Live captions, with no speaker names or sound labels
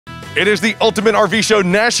It is the Ultimate RV Show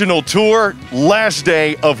National Tour, last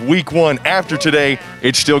day of week 1. After today,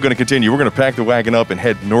 it's still going to continue. We're going to pack the wagon up and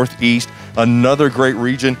head northeast, another great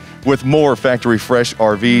region with more factory fresh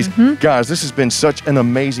RVs. Guys, this has been such an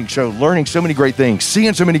amazing show, learning so many great things,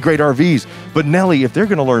 seeing so many great RVs. But Nelly, if they're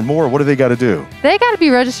going to learn more, what do they got to do? They got to be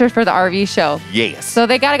registered for the RV show. Yes. So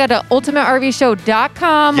they got to go to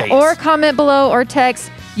ultimatervshow.com or comment below or text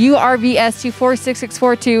URVS to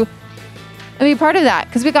 46642 and be part of that,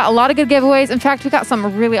 because we got a lot of good giveaways. In fact, we got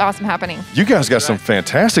something really awesome happening. You guys got some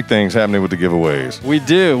fantastic things happening with the giveaways. We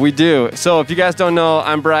do. So if you guys don't know,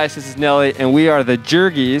 I'm Bryce, this is Nelly, and we are the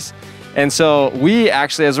Jergies. And so we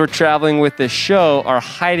actually, as we're traveling with this show, are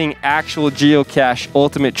hiding actual geocache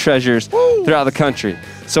ultimate treasures throughout the country.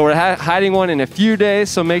 So we're hiding one in a few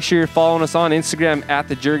days, so make sure you're following us on Instagram at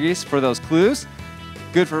the Jergies for those clues.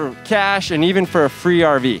 Good for cash and even for a free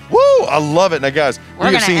RV. Woo! I love it. Now, guys, we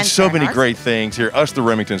have seen so many ours. great things here. Us, the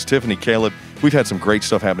Remingtons, Tiffany, Caleb. We've had some great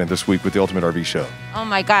stuff happening this week with the Ultimate RV Show. Oh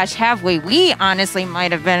my gosh, have we? We honestly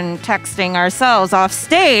might have been texting ourselves off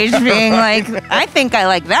stage, being like, I think I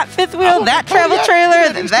like that fifth wheel, that travel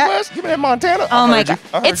trailer, that. Give me that Montana. Oh my God.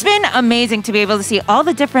 It's been amazing to be able to see all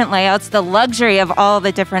the different layouts, the luxury of all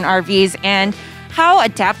the different RVs, and how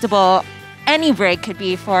adaptable any rig could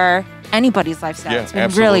be for anybody's lifestyle. Yeah, it's been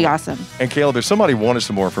absolutely. really awesome. And Caleb, if somebody wanted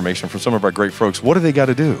some more information from some of our great folks, what do they got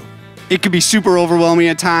to do? It could be super overwhelming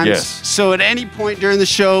at times. Yes. So at any point during the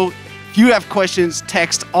show, if you have questions,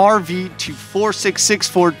 text RV to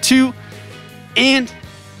 46642 and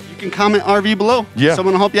you can comment RV below. Yeah.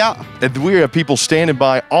 Someone will help you out. And we have people standing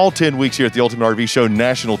by all 10 weeks here at the Ultimate RV Show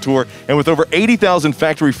National Tour. And with over 80,000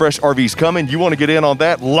 factory fresh RVs coming, you want to get in on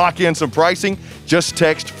that, lock in some pricing, just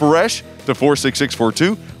text FRESH to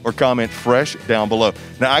 46642 or comment FRESH down below.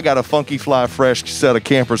 Now, I got a funky fly fresh set of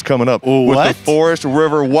campers coming up with the Forest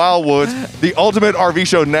River Wildwoods, the Ultimate RV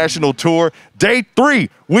Show National Tour, Day 3,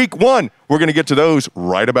 Week 1. We're going to get to those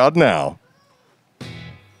right about now.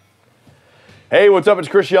 Hey, what's up? It's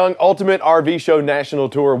Chris Young, Ultimate RV Show National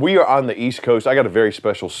Tour. We are on the East Coast. I got a very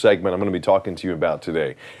special segment I'm going to be talking to you about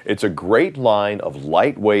today. It's a great line of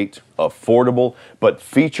lightweight, affordable, but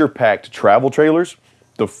feature-packed travel trailers,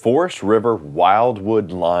 the Forest River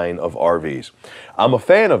Wildwood line of RVs. I'm a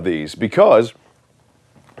fan of these because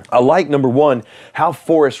I like, number one, how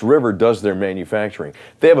Forest River does their manufacturing.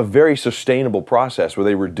 They have a very sustainable process where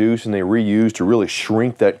they reduce and they reuse to really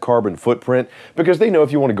shrink that carbon footprint, because they know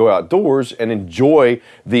if you want to go outdoors and enjoy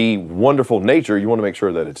the wonderful nature, you want to make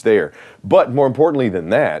sure that it's there. But more importantly than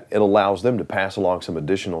that, it allows them to pass along some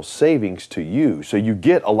additional savings to you. So you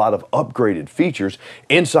get a lot of upgraded features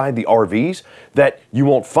inside the RVs that you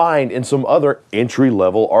won't find in some other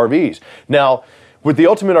entry-level RVs. Now, with the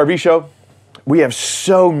Ultimate RV Show, we have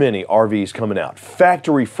so many RVs coming out,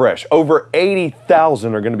 factory fresh. Over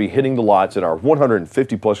 80,000 are going to be hitting the lots at our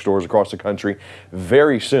 150 plus stores across the country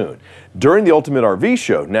very soon. During the Ultimate RV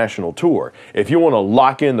Show National Tour, if you want to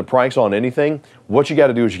lock in the price on anything, what you got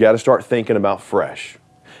to do is you got to start thinking about fresh.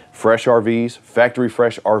 Fresh RVs, factory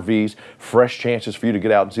fresh RVs, fresh chances for you to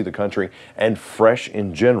get out and see the country, and fresh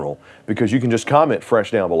in general, because you can just comment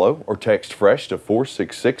fresh down below or text fresh to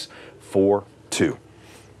 46642.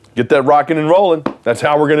 Get that rocking and rolling. That's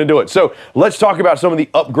how we're going to do it. So let's talk about some of the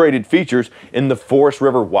upgraded features in the Forest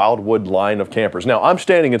River Wildwood line of campers. Now, I'm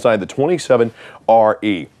standing inside the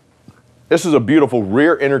 27RE. This is a beautiful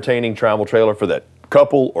rear entertaining travel trailer for that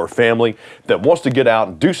couple or family that wants to get out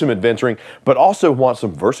and do some adventuring, but also wants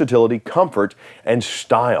some versatility, comfort, and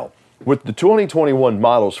style. With the 2021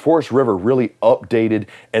 models, Forest River really updated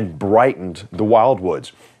and brightened the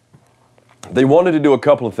Wildwoods. They wanted to do a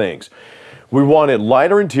couple of things. We wanted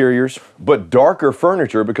lighter interiors, but darker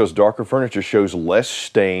furniture, because darker furniture shows less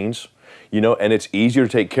stains, and it's easier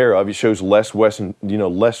to take care of. It shows less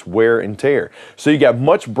wear and tear. So you got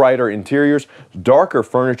much brighter interiors, darker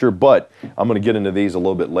furniture, but I'm going to get into these a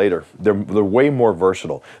little bit later. They're way more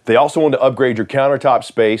versatile. They also want to upgrade your countertop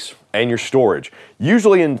space and your storage.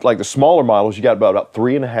 Usually in like the smaller models, you got about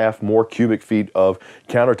 3.5 more cubic feet of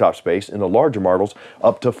countertop space. In the larger models,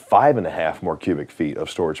 up to 5.5 more cubic feet of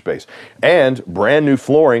storage space. And brand new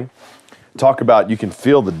flooring. Talk about, you can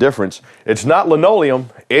feel the difference. It's not linoleum,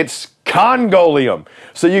 it's Congolium.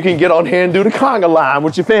 So you can get on here and do the conga line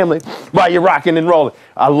with your family while you're rocking and rolling.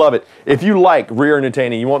 I love it. If you like rear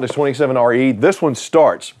entertaining, you want this 27RE, this one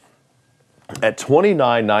starts at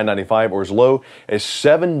 $29,995 or as low as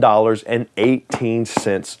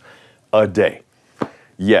 $7.18 a day.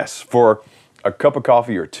 Yes, for a cup of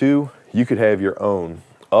coffee or two, you could have your own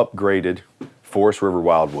upgraded Forest River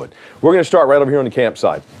Wildwood. We're going to start right over here on the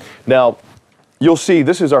campsite. Now, you'll see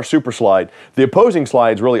this is our super slide. The opposing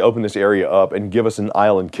slides really open this area up and give us an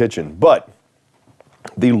island kitchen, but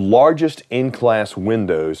the largest in-class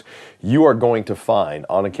windows you are going to find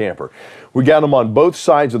on a camper. We got them on both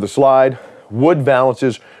sides of the slide. Wood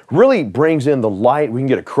valances really brings in the light. We can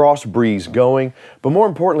get a cross breeze going, but more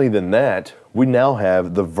importantly than that, we now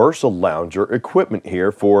have the Versa Lounger equipment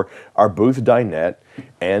here for our booth dinette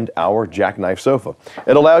and our jackknife sofa.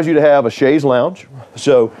 It allows you to have a chaise lounge,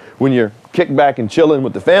 so when you're kicked back and chilling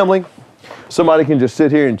with the family, somebody can just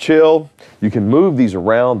sit here and chill. You can move these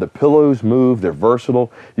around. The pillows move. They're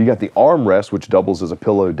versatile. You got the armrest, which doubles as a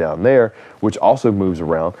pillow down there, which also moves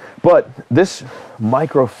around. But this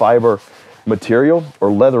microfiber material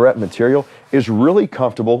or leatherette material is really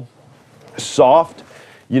comfortable, soft,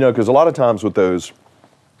 you know, because a lot of times with those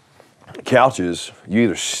couches, you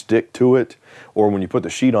either stick to it or when you put the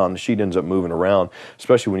sheet on, the sheet ends up moving around,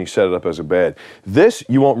 especially when you set it up as a bed. This,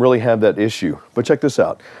 you won't really have that issue, but check this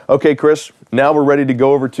out. Okay, Chris, now we're ready to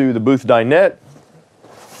go over to the booth dinette.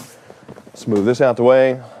 Let's move this out the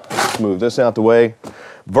way. Let's move this out the way.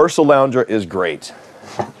 Versa Lounger is great.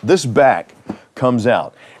 This back comes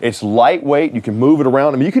out. It's lightweight. You can move it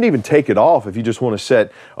around. I mean, you can even take it off if you just want to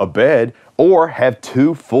set a bed or have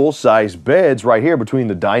two full-size beds right here between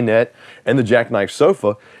the dinette and the jackknife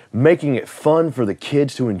sofa, making it fun for the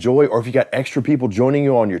kids to enjoy. Or if you got extra people joining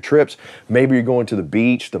you on your trips, maybe you're going to the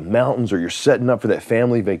beach, the mountains, or you're setting up for that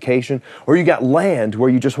family vacation, or you got land where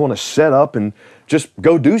you just want to set up and just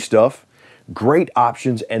go do stuff. Great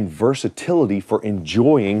options and versatility for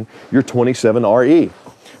enjoying your 27 RE.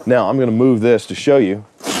 Now, I'm going to move this to show you.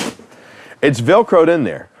 It's Velcroed in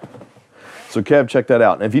there. So, Kev, check that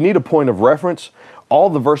out. And if you need a point of reference, all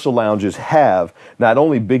the Versa Lounges have not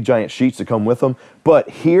only big giant sheets that come with them, but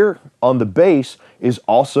here on the base is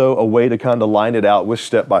also a way to kind of line it out with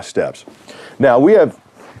step-by-steps. Now, we have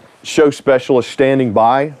show specialists standing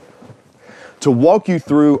by to walk you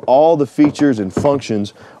through all the features and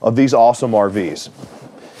functions of these awesome RVs.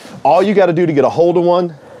 All you got to do to get a hold of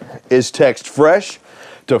one is text FRESH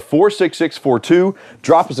to 46642.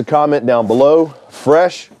 Drop us a comment down below,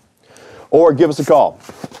 FRESH, or give us a call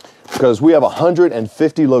because we have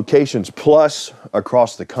 150 locations plus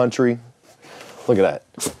across the country. Look at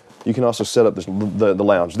that. You can also set up the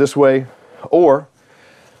lounge this way or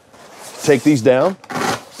take these down,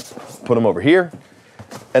 put them over here,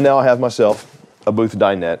 and now I have myself a booth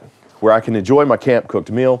dinette where I can enjoy my camp cooked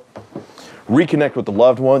meal, reconnect with the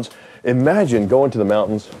loved ones. Imagine going to the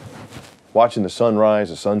mountains, watching the sunrise,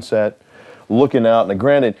 the sunset, looking out. Now,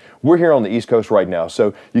 granted, we're here on the East Coast right now,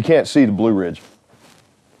 so you can't see the Blue Ridge.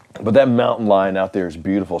 But that mountain line out there is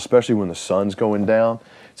beautiful, especially when the sun's going down.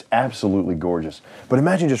 It's absolutely gorgeous. But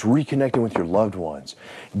imagine just reconnecting with your loved ones,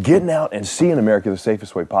 getting out and seeing America the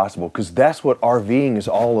safest way possible, because that's what RVing is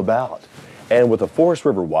all about. And with the Forest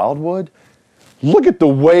River Wildwood, look at the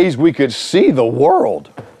ways we could see the world.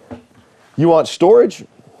 You want storage?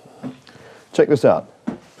 Check this out.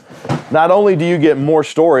 Not only do you get more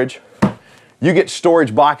storage, you get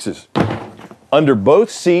storage boxes under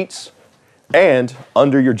both seats and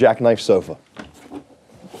under your jackknife sofa.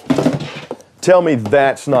 Tell me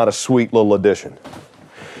that's not a sweet little addition.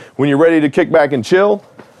 When you're ready to kick back and chill,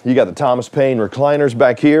 you got the Thomas Paine recliners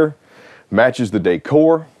back here. Matches the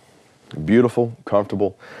decor. Beautiful,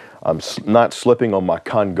 comfortable. I'm not slipping on my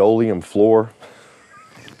Congolium floor.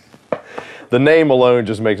 The name alone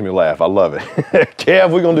just makes me laugh. I love it.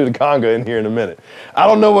 Kev, we're going to do the conga in here in a minute. I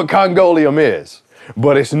don't know what Congolium is,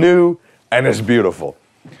 but it's new and it's beautiful.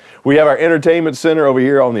 We have our entertainment center over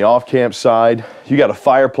here on the off-camp side. You got a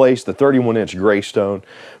fireplace, the 31-inch Greystone,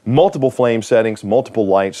 multiple flame settings, multiple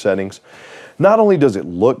light settings. Not only does it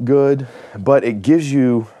look good, but it gives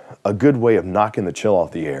you a good way of knocking the chill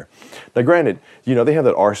off the air. Now, granted, you know, they have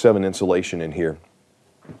that R7 insulation in here,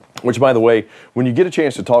 which, by the way, when you get a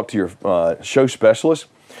chance to talk to your show specialist,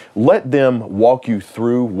 let them walk you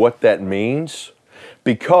through what that means,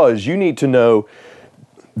 because you need to know,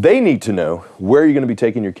 they need to know where you're going to be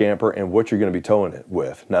taking your camper and what you're going to be towing it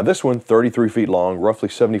with. Now, this one, 33 feet long, roughly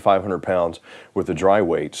 7,500 pounds with the dry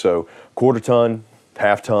weight. So quarter ton,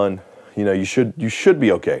 half ton, you know, you should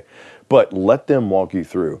be okay. But let them walk you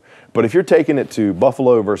through. But if you're taking it to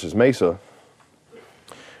Buffalo versus Mesa,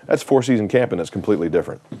 that's four-season camping. That's completely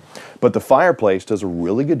different. But the fireplace does a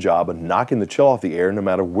really good job of knocking the chill off the air no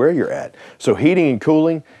matter where you're at. So heating and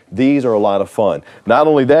cooling, these are a lot of fun. Not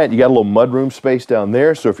only that, you got a little mudroom space down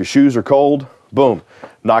there. So if your shoes are cold, boom,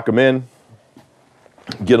 knock them in,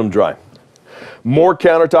 get them dry. More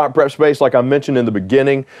countertop prep space, like I mentioned in the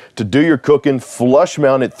beginning, to do your cooking. Flush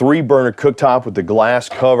mounted 3-burner cooktop with the glass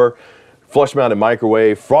cover. flush mounted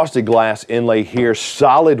microwave, frosted glass inlay here,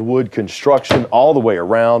 solid wood construction all the way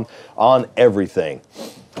around on everything.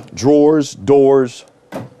 Drawers, doors.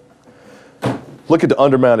 Look at the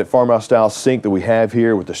undermounted farmhouse style sink that we have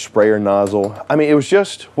here with the sprayer nozzle. I mean, it was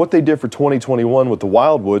just what they did for 2021 with the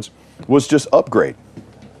Wildwoods was just upgrade.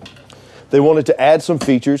 They wanted to add some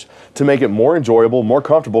features to make it more enjoyable, more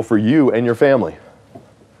comfortable for you and your family.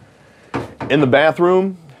 In the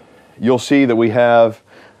bathroom, you'll see that we have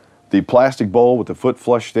the plastic bowl with the foot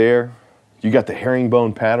flush there. You got the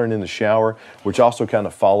herringbone pattern in the shower, which also kind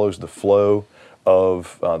of follows the flow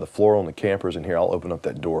of the floor on the campers. And here, I'll open up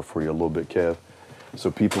that door for you a little bit, Kev, so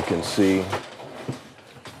people can see.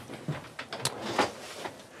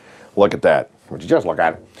 Look at that. Would you just look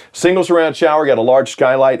at it? Single surround shower, got a large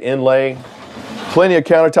skylight inlay. Plenty of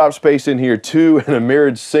countertop space in here too, and a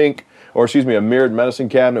mirrored sink, or excuse me, a mirrored medicine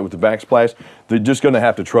cabinet with the backsplash. They're just gonna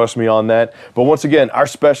have to trust me on that. But once again, our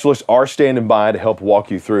specialists are standing by to help walk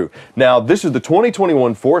you through. Now, this is the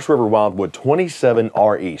 2021 Forest River Wildwood 27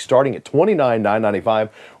 RE, starting at $29,995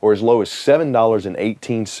 or as low as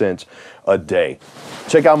 $7.18 a day.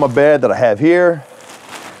 Check out my bed that I have here.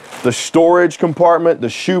 The storage compartment, the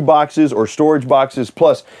shoe boxes or storage boxes,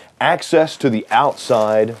 plus access to the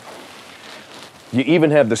outside. You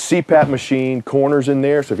even have the CPAP machine corners in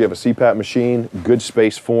there, so if you have a CPAP machine, good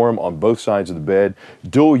space for them on both sides of the bed.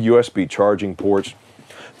 Dual USB charging ports.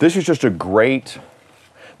 This is just a great,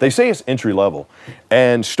 they say it's entry level,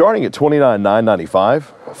 and starting at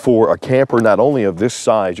 $29,995 for a camper not only of this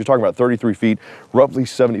size, you're talking about 33 feet, roughly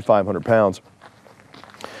 7,500 pounds.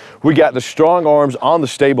 We got the strong arms on the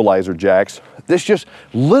stabilizer jacks. There's just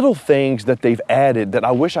little things that they've added that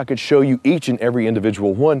I wish I could show you each and every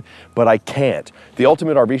individual one, but I can't. The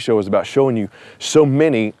Ultimate RV Show is about showing you so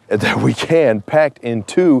many that we can, packed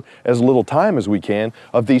into as little time as we can,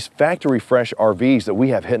 of these factory fresh RVs that we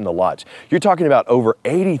have hitting the lots. You're talking about over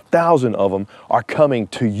 80,000 of them are coming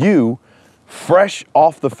to you fresh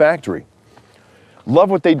off the factory.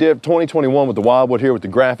 Love what they did 2021 with the Wildwood here with the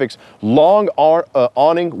graphics. Long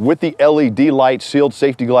awning with the LED light, sealed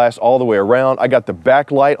safety glass all the way around. I got the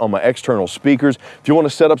backlight on my external speakers. If you want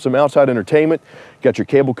to set up some outside entertainment, got your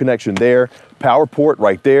cable connection there. Power port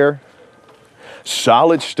right there.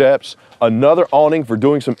 Solid steps. Another awning for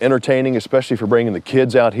doing some entertaining, especially for bringing the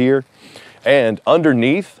kids out here. And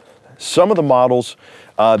underneath, some of the models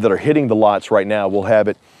that are hitting the lots right now will have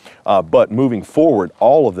it, but moving forward,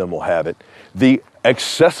 all of them will have it. The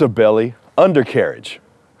Accessibelly undercarriage.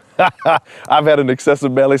 I've had an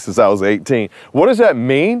Accessibelly since I was 18. What does that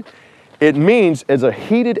mean? It means it's a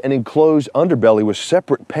heated and enclosed underbelly with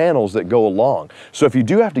separate panels that go along. So if you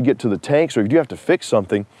do have to get to the tanks or if you do have to fix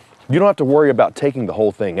something, you don't have to worry about taking the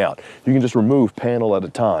whole thing out. You can just remove panel at a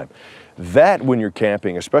time. That, when you're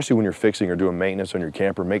camping, especially when you're fixing or doing maintenance on your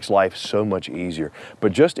camper, makes life so much easier.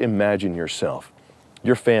 But just imagine yourself,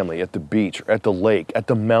 your family at the beach, or at the lake, at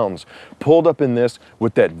the mountains, pulled up in this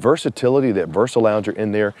with that versatility, that VersaLounger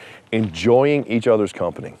in there, enjoying each other's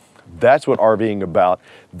company. That's what RVing about.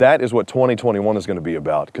 That is what 2021 is going to be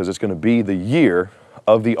about, because it's going to be the year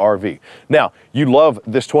of the RV. Now, you love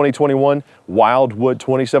this 2021 Wildwood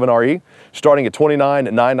 27 RE, starting at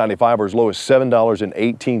 $29,995 or as low as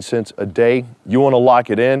 $7.18 a day. You want to lock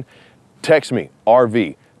it in? Text me,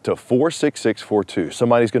 RV, to 46642.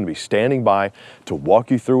 Somebody's going to be standing by to walk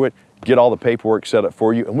you through it, get all the paperwork set up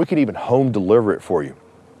for you, and we can even home deliver it for you.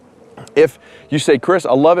 If you say, Chris,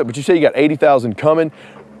 I love it, but you say you got 80,000 coming,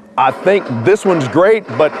 I think this one's great,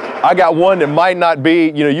 but I got one that might not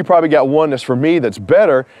be, you probably got one that's for me that's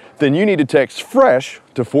better, then you need to text FRESH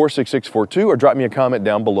to 46642 or drop me a comment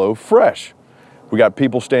down below, FRESH. We got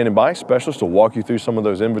people standing by, specialists to walk you through some of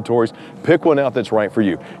those inventories. Pick one out that's right for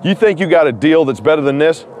you. You think you got a deal that's better than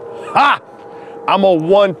this? Ha! I'm a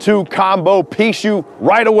 1-2 combo, piece you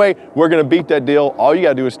right away. We're gonna beat that deal. All you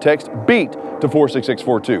gotta do is text BEAT to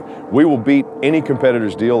 46642. We will beat any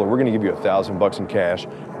competitor's deal, and we're gonna give you $1,000 in cash,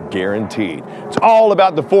 guaranteed. It's all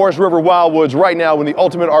about the Forest River Wildwoods right now. When the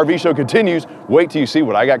Ultimate RV Show continues, wait till you see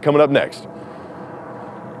what I got coming up next.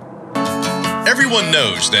 Everyone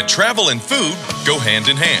knows that travel and food go hand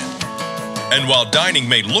in hand. And while dining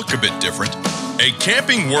may look a bit different, a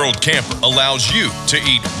Camping World camper allows you to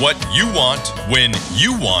eat what you want, when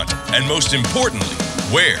you want, and most importantly,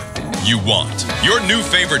 where you want. Your new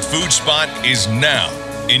favorite food spot is now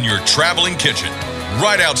in your traveling kitchen,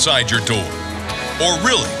 right outside your door. Or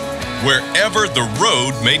really, wherever the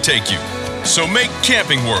road may take you. So make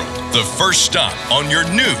Camping World the first stop on your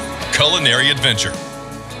new culinary adventure.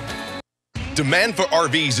 Demand for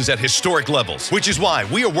RVs is at historic levels, which is why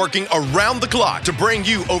we are working around the clock to bring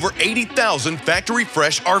you over 80,000 factory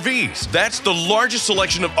fresh RVs. That's the largest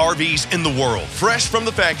selection of RVs in the world. Fresh from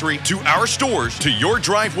the factory to our stores to your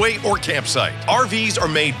driveway or campsite. RVs are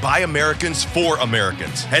made by Americans for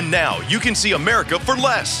Americans. And now you can see America for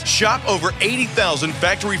less. Shop over 80,000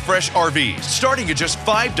 factory fresh RVs starting at just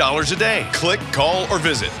 $5 a day. Click, call, or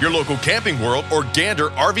visit your local Camping World or Gander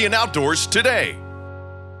RV and Outdoors today.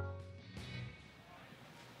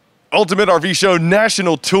 Ultimate RV Show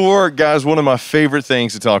National Tour. Guys, one of my favorite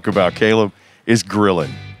things to talk about, Caleb, is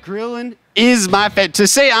grilling. Grilling is my favorite. To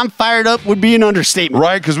say I'm fired up would be an understatement.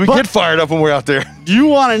 Right, because we get fired up when we're out there. Do you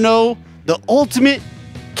want to know the ultimate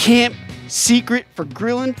camp secret for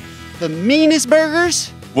grilling the meanest burgers?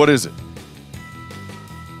 What is it?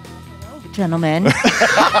 Gentlemen. Y'all,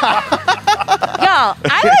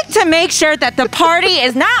 I like to make sure that the party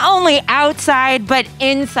is not only outside, but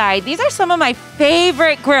inside. These are some of my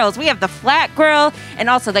favorite grills. We have the flat grill and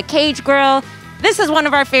also the cage grill. This is one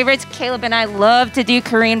of our favorites. Caleb and I love to do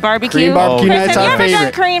Korean barbecue. Korean barbecue Chris, night's have you our ever done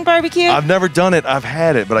favorite. Korean barbecue? I've never done it. I've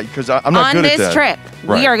had it, but because I'm not good at that. On this trip,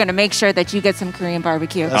 Right. we are going to make sure that you get some Korean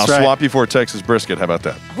barbecue. That's I'll right. swap you for a Texas brisket. How about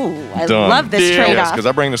that? Ooh, I Done. love this Yes, trade-off. because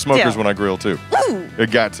I bring the smokers Deal. when I grill too. Ooh, It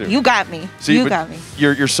got to. you got me. See, you but got me.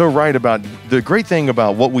 You're so right about the great thing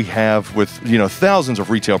about what we have with thousands of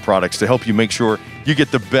retail products to help you make sure you get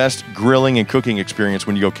the best grilling and cooking experience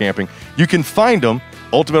when you go camping. You can find them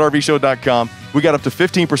ultimatervshow.com. We got up to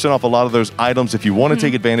 15% off a lot of those items. If you want to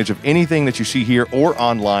take advantage of anything that you see here or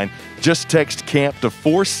online, just text CAMP to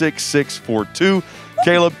 46642.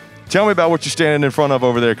 Caleb, tell me about what you're standing in front of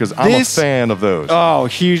over there because I'm a fan of those. Oh,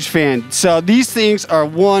 huge fan. So these things are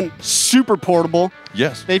super portable.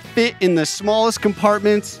 Yes. They fit in the smallest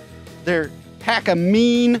compartments. They're pack a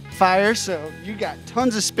mean fire, so you got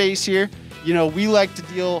tons of space here. We like to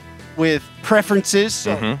deal with preferences.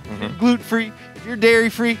 So if you're gluten-free, if you're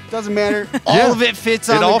dairy-free, doesn't matter. All of it fits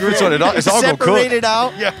on the grill. Fits on it. It's all going to cook. Separated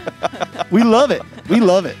out. Yeah. We love it. We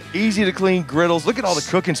love it. Easy to clean griddles. Look at all the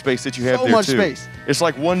cooking space that you have So there much too. space. It's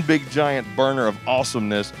like one big giant burner of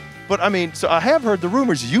awesomeness. But so I have heard the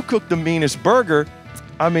rumors you cook the meanest burger.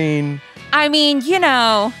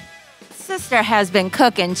 Sister has been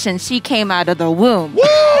cooking since she came out of the womb. Woo!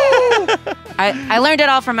 I learned it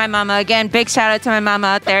all from my mama. Again, big shout out to my mama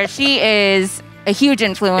out there. She is a huge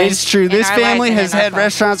influence. It's true. in This our family lives and has in our had fun.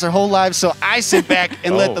 restaurants their whole lives, so I sit back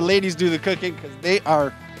and let the ladies do the cooking because they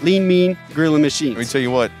are lean, mean grilling machines. Let me tell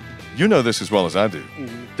you what, you know this as well as I do,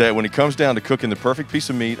 that when it comes down to cooking the perfect piece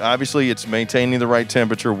of meat, obviously it's maintaining the right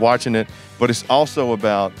temperature, watching it, but it's also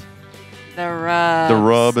about The rub. the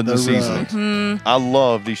rub and the rub. seasonings. I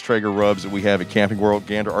love these Traeger rubs that we have at Camping World,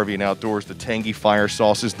 Gander RV and Outdoors, the tangy fire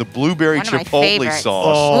sauces, the blueberry One of my chipotle favorites.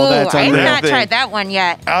 sauce. Oh, Ooh, that's I have unreal. not tried that one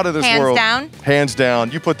yet. Out of this Hands world. down. Hands down.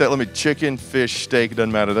 You put that, chicken, fish, steak, it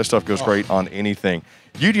doesn't matter. That stuff goes great on anything.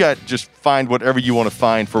 You got to just find whatever you want to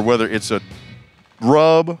find for whether it's a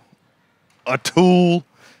rub, a tool,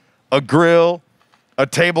 a grill, a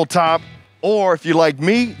tabletop, or if you like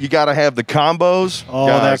me, you got to have the combos. Oh,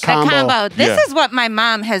 Guys, that combo. The combo. This Yeah. is what my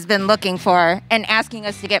mom has been looking for and asking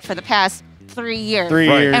us to get for the past 3 years. 3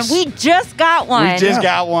 Right. years. And we just got one We just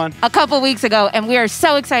got one. a couple weeks ago, and we are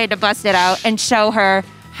so excited to bust it out and show her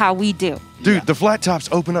how we do. Dude, the flat tops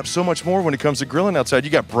open up so much more when it comes to grilling outside. You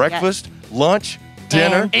got breakfast, lunch,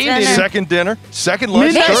 dinner, And dinner. second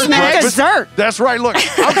lunch, Midnight third snack. breakfast. Dessert. That's right. Look,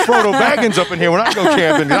 I'm Frodo Baggins up in here when I go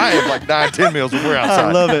camping. I have like 9-10 meals when we're outside.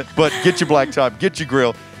 I love it. But get your blacktop, get your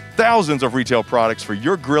grill. Thousands of retail products for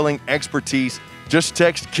your grilling expertise. Just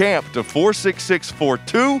text CAMP to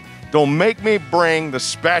 46642. Don't make me bring the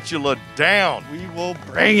spatula down. We will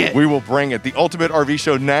bring it. We will bring it. The Ultimate RV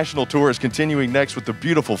Show National Tour is continuing next with the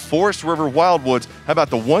beautiful Forest River Wildwoods. How about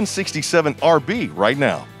the 167 RB right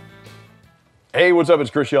now? Hey, what's up? It's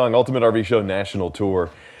Chris Young, Ultimate RV Show National Tour.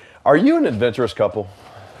 Are you an adventurous couple?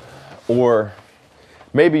 Or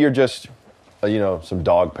maybe you're just, some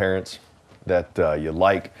dog parents that you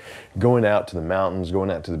like going out to the mountains, going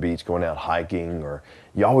out to the beach, going out hiking, or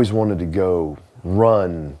you always wanted to go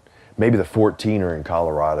run maybe the 14er in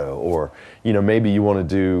Colorado, or maybe you want to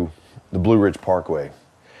do the Blue Ridge Parkway.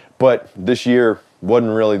 But this year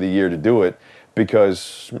wasn't really the year to do it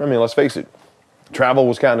because, let's face it, travel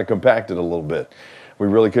was kind of compacted a little bit. We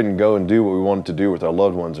really couldn't go and do what we wanted to do with our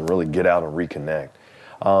loved ones and really get out and reconnect.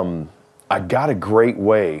 I got a great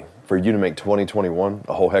way for you to make 2021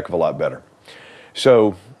 a whole heck of a lot better.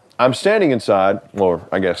 So I'm standing inside, or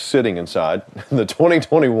I guess sitting inside, the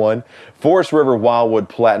 2021 Forest River Wildwood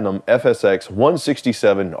Platinum FSX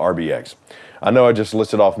 167 RBX. I know I just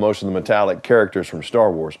listed off most of the metallic characters from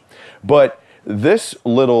Star Wars, but This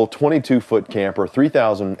little 22-foot camper,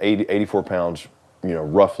 3,084 pounds,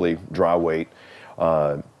 roughly dry weight,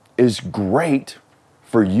 is great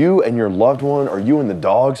for you and your loved one, or you and the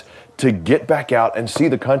dogs, to get back out and see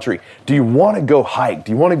the country. Do you want to go hike?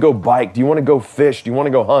 Do you want to go bike? Do you want to go fish? Do you want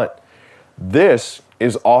to go hunt? This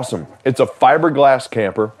is awesome. It's a fiberglass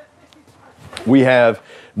camper. We have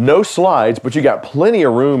no slides, but you got plenty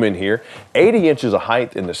of room in here. 80 inches of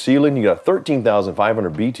height in the ceiling. You got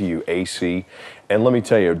 13,500 BTU AC. And let me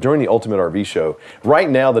tell you, during the Ultimate RV Show, right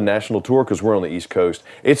now the national tour, because we're on the East Coast,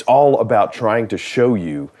 it's all about trying to show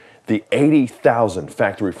you the 80,000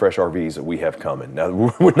 factory fresh RVs that we have coming. Now,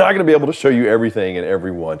 we're not going to be able to show you everything and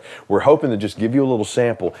everyone. We're hoping to just give you a little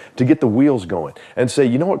sample to get the wheels going and say,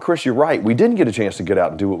 you know what, Chris, you're right. We didn't get a chance to get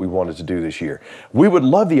out and do what we wanted to do this year. We would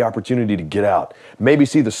love the opportunity to get out, maybe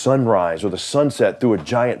see the sunrise or the sunset through a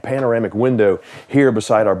giant panoramic window here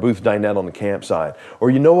beside our booth dinette on the campsite.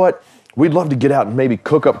 Or you know what? We'd love to get out and maybe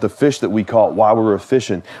cook up the fish that we caught while we were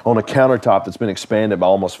fishing on a countertop that's been expanded by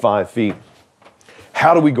almost 5 feet.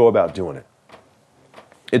 How do we go about doing it?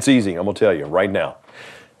 It's easy, I'm gonna tell you right now.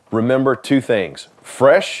 Remember 2 things,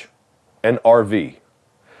 fresh and RV.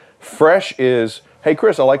 Fresh is, hey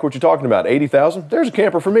Chris, I like what you're talking about, 80,000? There's a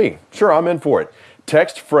camper for me. Sure, I'm in for it.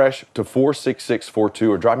 Text fresh to 46642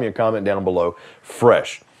 or drop me a comment down below,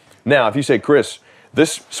 fresh. Now, if you say, Chris,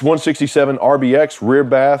 this 167 RBX rear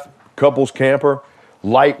bath, couples camper,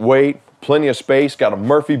 lightweight, plenty of space, got a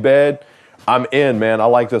Murphy bed, I'm in, man. I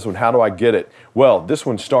like this one. How do I get it? Well, this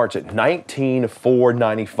one starts at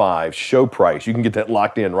 $19,495 show price. You can get that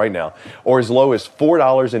locked in right now, or as low as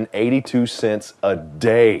 $4.82 a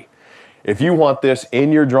day. If you want this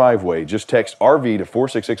in your driveway, just text RV to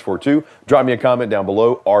 46642. Drop me a comment down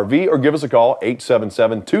below, RV, or give us a call,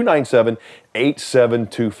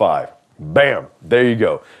 877-297-8725. Bam, there you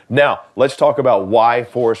go. Now, let's talk about why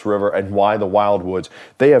Forest River and why the Wildwoods.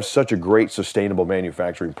 They have such a great sustainable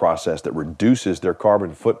manufacturing process that reduces their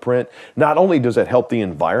carbon footprint. Not only does that help the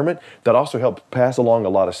environment, that also helps pass along a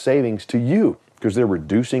lot of savings to you because they're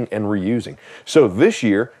reducing and reusing. So this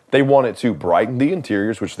year, they wanted to brighten the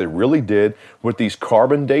interiors, which they really did with these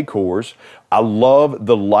carbon decors. I love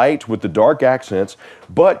the light with the dark accents,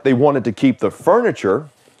 but they wanted to keep the furniture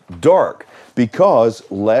dark because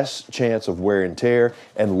less chance of wear and tear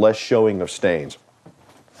and less showing of stains.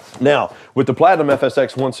 Now, with the Platinum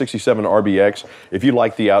FSX 167 RBX, if you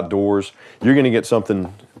like the outdoors, you're gonna get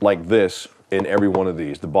something like this in every one of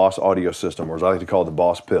these, the Boss audio system, or as I like to call it, the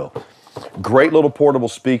Boss Pill. Great little portable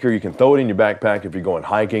speaker. You can throw it in your backpack if you're going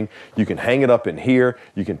hiking. You can hang it up in here.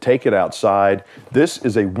 You can take it outside. This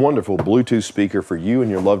is a wonderful Bluetooth speaker for you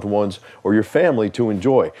and your loved ones or your family to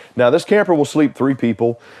enjoy. Now, this camper will sleep 3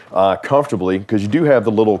 people comfortably because you do have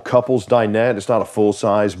the little couples dinette. It's not a full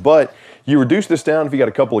size, but you reduce this down if you got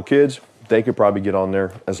a couple of kids. They could probably get on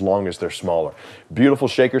there as long as they're smaller. Beautiful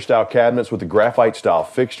shaker style cabinets with the graphite style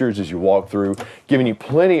fixtures as you walk through, giving you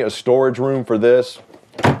plenty of storage room for this.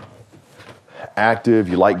 Active,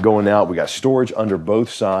 you like going out, we got storage under both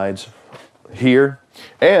sides here,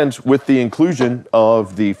 and with the inclusion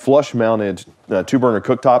of the flush mounted 2-burner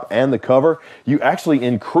cooktop and the cover, you actually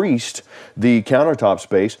increased the countertop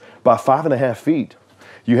space by 5.5 feet.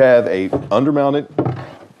 You have a undermounted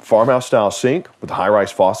farmhouse style sink with the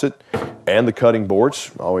high-rise faucet and the cutting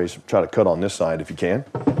boards. Always try to cut on this side if you can,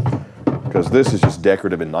 because this is just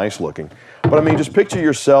decorative and nice looking. But I mean, just picture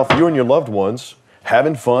yourself, you and your loved ones,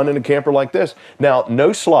 having fun in a camper like this. Now,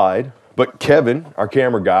 no slide, but Kevin, our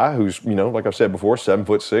camera guy, who's, like I've said before,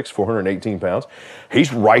 7'6", 418 pounds,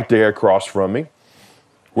 he's right there across from me.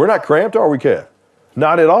 We're not cramped, are we, Kev?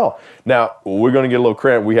 Not at all. Now, we're gonna get a little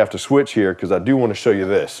cramped. We have to switch here because I do want to show you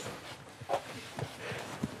this.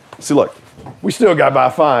 See, look, we still got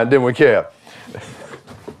by fine, didn't we, Kev?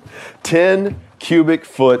 10 cubic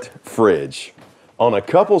foot fridge on a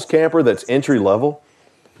couples camper that's entry level.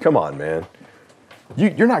 Come on, man.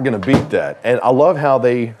 You're not going to beat that. And I love how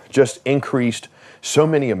they just increased so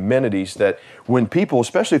many amenities that when people,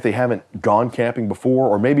 especially if they haven't gone camping before,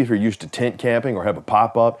 or maybe if you're used to tent camping or have a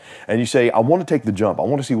pop-up, and you say, I want to take the jump, I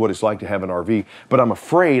want to see what it's like to have an RV, but I'm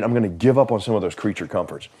afraid I'm going to give up on some of those creature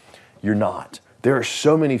comforts. You're not. There are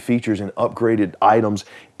so many features and upgraded items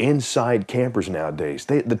inside campers nowadays.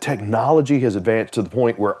 The technology has advanced to the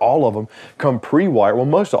point where all of them come pre-wired, well,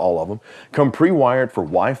 most of all of them come pre-wired for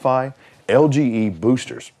Wi-Fi, LGE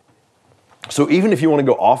boosters. So even if you want to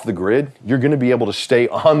go off the grid, you're going to be able to stay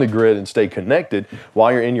on the grid and stay connected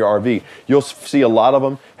while you're in your RV. You'll see a lot of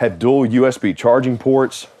them have dual USB charging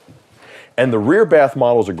ports. And the rear bath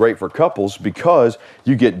models are great for couples because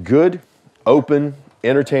you get good, open,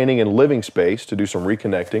 entertaining, and living space to do some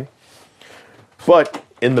reconnecting. But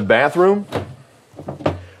in the bathroom,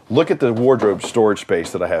 Look at the wardrobe storage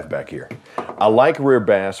space that I have back here. I like rear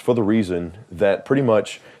baths for the reason that pretty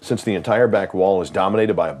much since the entire back wall is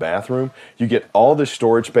dominated by a bathroom, you get all this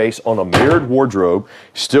storage space on a mirrored wardrobe,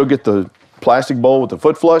 still get the plastic bowl with the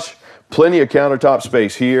foot flush, plenty of countertop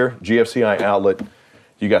space here, GFCI outlet.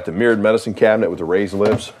 You got the mirrored medicine cabinet with the raised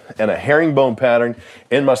lips and a herringbone pattern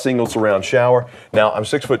in my single surround shower. Now I'm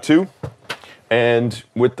 6'2", and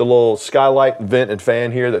with the little skylight vent and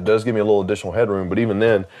fan here, that does give me a little additional headroom, but even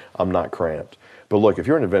then, I'm not cramped. But look, if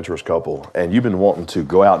you're an adventurous couple and you've been wanting to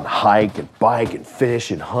go out and hike and bike and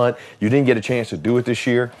fish and hunt, you didn't get a chance to do it this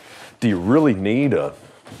year, do you really need a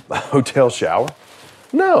hotel shower?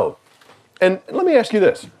 No. And let me ask you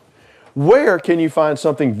this. Where can you find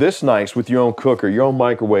something this nice with your own cooker, your own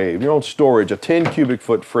microwave, your own storage, a 10 cubic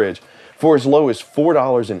foot fridge for as low as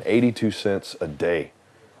 $4.82 a day?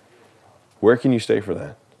 Where can you stay for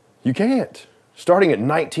that? You can't. Starting at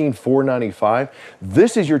 $19,495,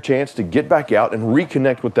 this is your chance to get back out and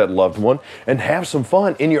reconnect with that loved one and have some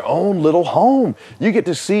fun in your own little home. You get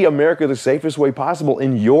to see America the safest way possible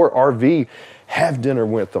in your RV. Have dinner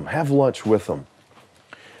with them, have lunch with them.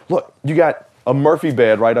 Look, you got a Murphy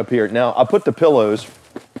bed right up here. Now, I put the pillows,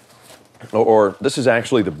 or this is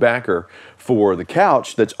actually the backer for the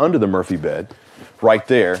couch that's under the Murphy bed right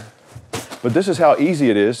there. But this is how easy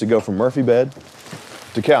it is to go from Murphy bed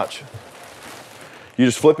to couch. You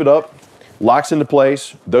just flip it up, locks into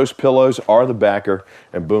place, those pillows are the backer,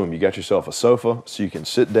 and boom, you got yourself a sofa so you can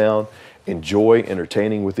sit down, enjoy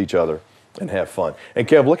entertaining with each other, and have fun. And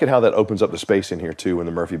Kev, look at how that opens up the space in here too when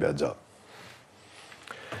the Murphy bed's up.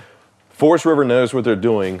 Forest River knows what they're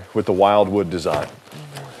doing with the Wildwood design.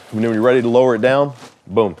 When you're ready to lower it down,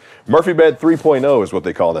 boom. Murphy bed 3.0 is what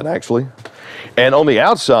they call that actually. And on the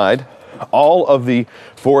outside, all of the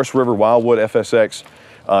Forest River Wildwood FSX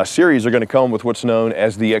series are going to come with what's known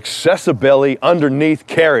as the accessibility underneath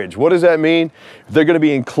carriage. What does that mean? They're going to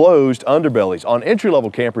be enclosed underbellies. On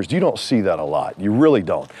entry-level campers, you don't see that a lot. You really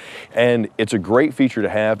don't. And it's a great feature to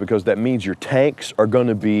have because that means your tanks are going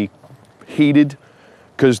to be heated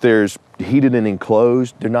because there's heated and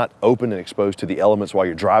enclosed. They're not open and exposed to the elements while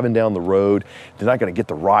you're driving down the road. They're not going to get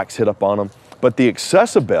the rocks hit up on them. But the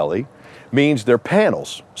accessibility means they're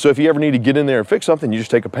panels. So if you ever need to get in there and fix something, you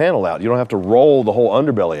just take a panel out. You don't have to roll the whole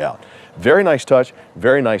underbelly out. Very nice touch,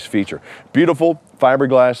 very nice feature. Beautiful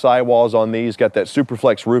fiberglass sidewalls on these, got that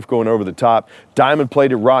Superflex roof going over the top, diamond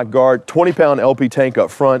plated rock guard, 20-pound LP tank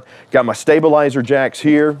up front, got my stabilizer jacks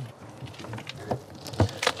here.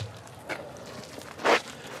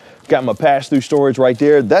 Got my pass-through storage right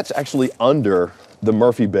there. That's actually under the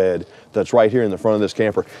Murphy bed that's right here in the front of this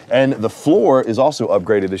camper. And the floor is also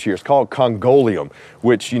upgraded this year. It's called Congolium,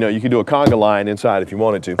 which, you know, you can do a conga line inside if you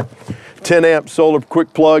wanted to. 10 amp solar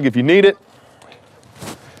quick plug if you need it.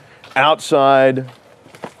 Outside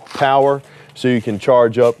power, so you can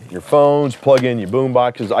charge up your phones, plug in your boom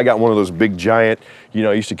boxes. I got one of those big giant, you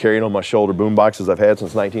know, I used to carry it on my shoulder boom boxes I've had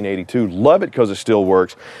since 1982. Love it because it still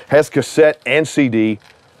works. Has cassette and CD.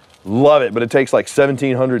 Love it, but it takes like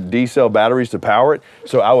 1,700 D-cell batteries to power it,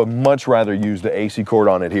 so I would much rather use the AC cord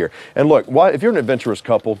on it here. And look, if you're an adventurous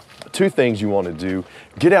couple, two things you want to do.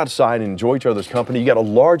 Get outside and enjoy each other's company. You got a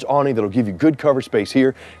large awning that'll give you good cover space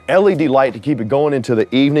here, LED light to keep it going into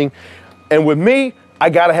the evening. And with me,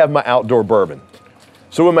 I gotta have my outdoor bourbon.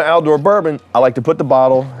 So with my outdoor bourbon, I like to put the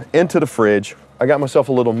bottle into the fridge. I got myself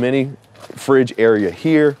a little mini fridge area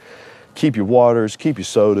here. Keep your waters, keep your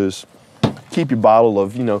sodas. Keep your bottle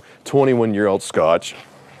of, you know, 21-year-old scotch,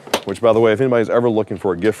 which, by the way, if anybody's ever looking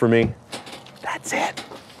for a gift for me, that's it.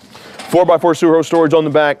 4x4 sewer hose storage on the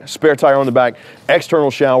back, spare tire on the back,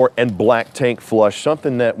 external shower, and black tank flush,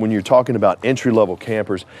 something that when you're talking about entry-level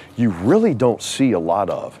campers, you really don't see a lot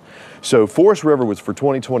of. So Forest River was, for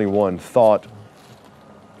 2021, thought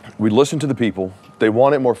we'd listen to the people. They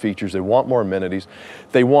wanted more features. They want more amenities.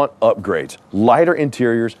 They want upgrades, lighter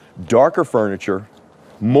interiors, darker furniture,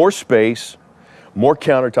 more space, more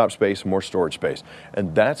countertop space, more storage space.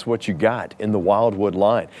 And that's what you got in the Wildwood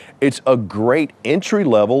line. It's a great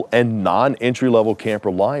entry-level and non-entry-level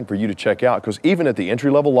camper line for you to check out, because even at the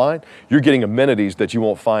entry-level line, you're getting amenities that you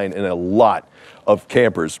won't find in a lot of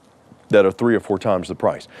campers that are 3 or 4 times the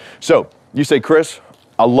price. So you say, Chris,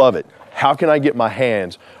 I love it. How can I get my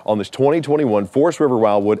hands on this 2021 Forest River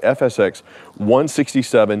Wildwood FSX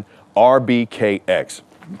 167 RBKX?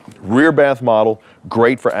 Rear bath model,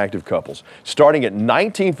 great for active couples. Starting at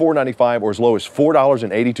 $19,495 or as low as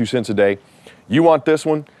 $4.82 a day. You want this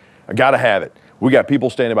one? I gotta have it. We got people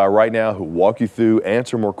standing by right now who walk you through,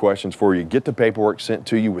 answer more questions for you, get the paperwork sent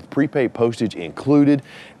to you with prepaid postage included,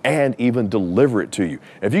 and even deliver it to you.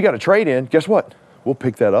 If you got a trade-in, guess what? We'll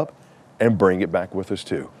pick that up and bring it back with us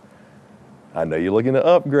too. I know you're looking to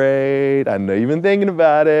upgrade. I know you've been thinking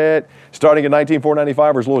about it. Starting at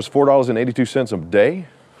 $19,495 or as low as $4.82 a day.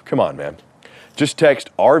 Come on, man. Just text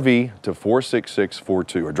RV to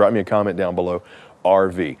 46642 or drop me a comment down below,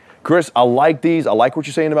 RV. Chris, I like these. I like what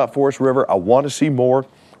you're saying about Forest River. I want to see more.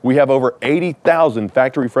 We have over 80,000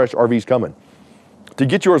 factory fresh RVs coming. To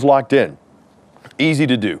get yours locked in, easy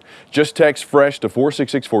to do. Just text FRESH to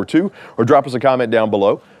 46642 or drop us a comment down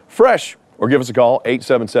below. FRESH, or give us a call,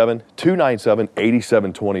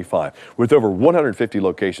 877-297-8725. With over 150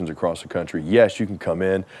 locations across the country, yes, you can come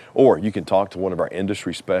in or you can talk to one of our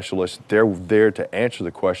industry specialists. They're there to answer the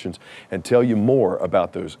questions and tell you more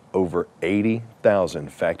about those over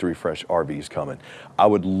 80,000 factory fresh RVs coming. I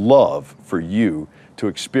would love for you to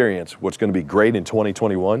experience what's going to be great in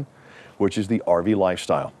 2021, which is the RV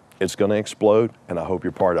lifestyle. It's going to explode, and I hope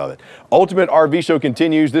you're part of it. Ultimate RV Show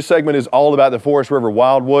continues. This segment is all about the Forest River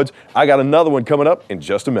Wildwoods. I got another one coming up in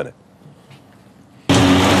just a minute.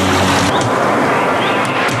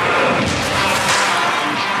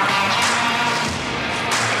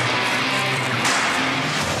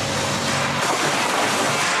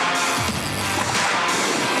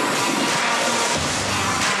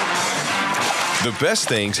 The best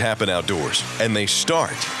things happen outdoors, and they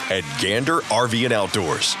start at Gander RV and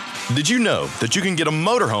Outdoors. Did you know that you can get a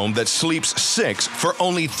motorhome that sleeps 6 for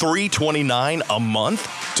only $329 a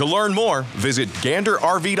month? To learn more, visit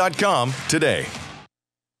ganderrv.com today.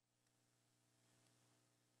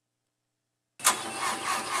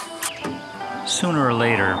 Sooner or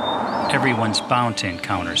later, everyone's bound to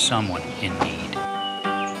encounter someone in need.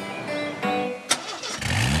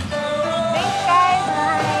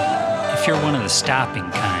 If you're one of the stopping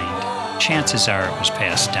kind, chances are it was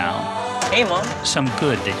passed down. Hey, Mom. Some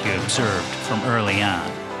good that you observed from early on.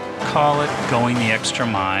 Call it going the extra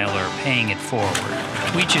mile or paying it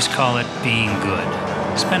forward. We just call it being good.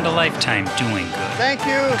 Spend a lifetime doing good. Thank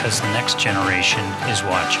you. Because the next generation is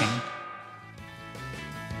watching.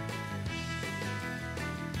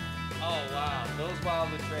 Oh, wow. Those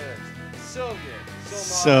Wildwood trailers. So good.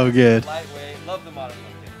 So good. Lightweight. Love the modern look.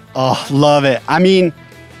 Oh, love it. I mean,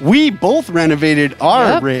 we both renovated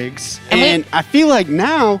our rigs, and I feel like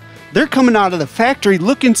now they're coming out of the factory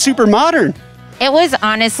looking super modern. It was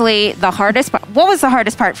honestly the hardest part. What was the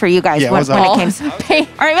hardest part for you guys when it came to paint?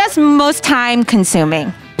 All right, that's most time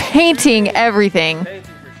consuming. Painting everything. Painting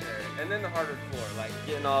for sure. And then the harder floor, like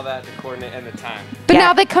getting all that to coordinate and the time. But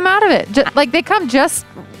now they come out of it. Like they come just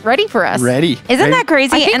ready for us. Ready. Isn't that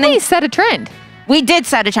crazy? I think and then we set a trend. we did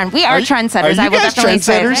set a trend. We are trendsetters. Are I you will guys definitely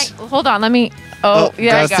say. trendsetters? Right? Hold on, let me. Oh,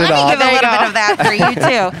 yeah, dust it Let off. me give a little bit of that for you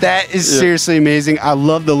too. That is seriously amazing. I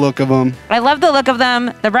love the look of them. I love the look of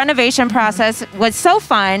them. The renovation process was so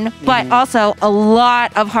fun, but also a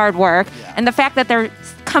lot of hard work. And the fact that they're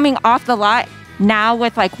coming off the lot now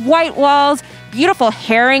with like white walls, beautiful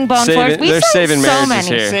herringbone floors. They're saving so marriages many.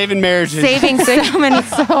 here. Saving marriages. Saving so many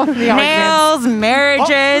many nails,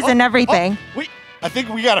 marriages, and everything. Wait, I think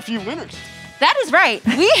we got a few winners. That is right.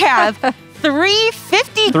 We have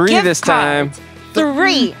 350 Three gift this time. cards.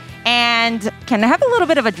 3. And can I have a little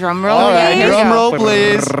bit of a drum roll, All right, please? drum roll,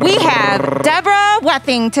 please. We have Deborah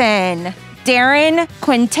Wethington, Darren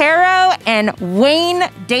Quintero, and Wayne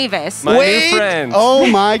Davis. My new friend. Oh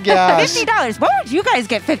my gosh. $50. What would you guys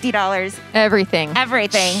get? $50. Everything.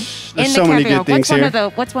 Everything. There's in so the many camping good room. things here.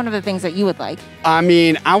 What's one of the things that you would like? I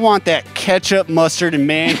mean, I want that ketchup, mustard, and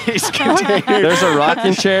mayonnaise container. There's a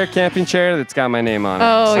rocking chair, camping chair that's got my name on it.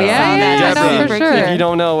 Oh, yeah, that. no, for sure. If you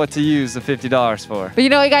don't know what to use the $50 for. But you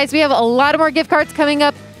know what, guys? We have a lot of more gift cards coming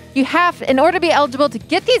up. You have, in order to be eligible to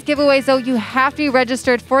get these giveaways, though, you have to be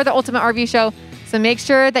registered for the Ultimate RV Show. So make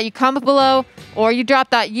sure that you comment below or you drop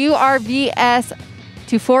that URVS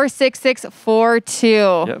to 46642.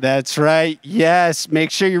 Yep. That's right. Yes.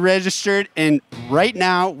 Make sure you're registered. And right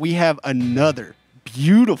now, we have another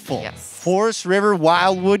beautiful Forest River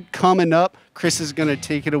Wildwood coming up. Chris is going to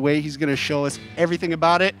take it away. He's going to show us everything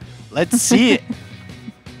about it. Let's see it.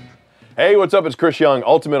 Hey, what's up? It's Chris Young,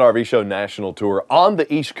 Ultimate RV Show National Tour on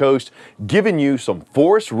the East Coast, giving you some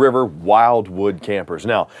Forest River Wildwood campers.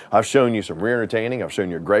 Now, I've shown you some rear entertaining. I've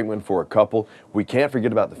shown you a great one for a couple. We can't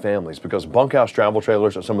forget about the families because bunkhouse travel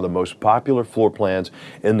trailers are some of the most popular floor plans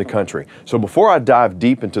in the country. So before I dive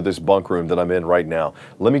deep into this bunk room that I'm in right now,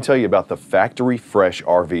 let me tell you about the factory fresh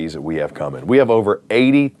RVs that we have coming. We have over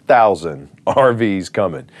 80,000 RVs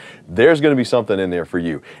coming. There's going to be something in there for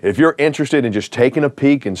you. If you're interested in just taking a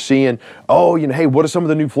peek and seeing, oh, hey, what are some of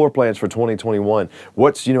the new floor plans for 2021?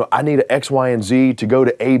 What's, I need an X, Y, and Z to go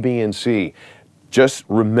to A, B, and C. Just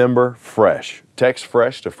remember fresh. Text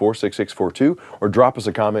fresh to 46642 or drop us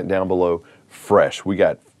a comment down below. Fresh. We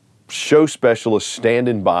got show specialists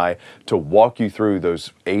standing by to walk you through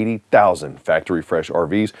those 80,000 factory fresh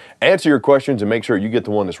RVs, answer your questions, and make sure you get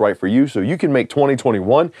the one that's right for you so you can make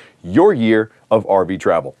 2021 your year of RV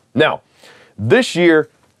travel. Now, this year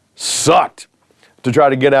sucked to try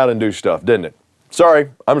to get out and do stuff, didn't it? Sorry,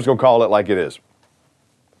 I'm just going to call it like it is.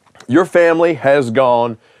 Your family has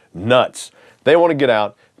gone nuts. They want to get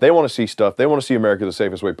out. They want to see stuff. They want to see America the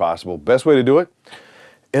safest way possible. Best way to do it?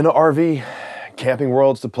 In an RV. Camping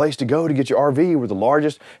World's the place to go to get your RV. We're the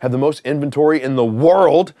largest, have the most inventory in the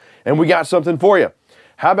world, and we got something for you.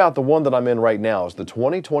 How about the one that I'm in right now? Is the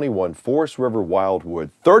 2021 Forest River Wildwood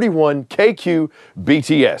 31 KQ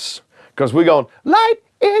BTS. Because we're going to light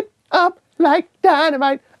it up like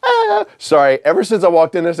dynamite. Ah. Sorry, ever since I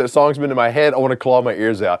walked in this, that song's been in my head. I want to claw my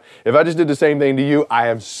ears out. If I just did the same thing to you, I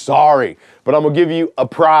am sorry. But I'm going to give you a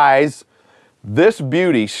prize. This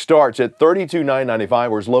beauty starts at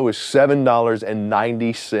 $32,995, or as low as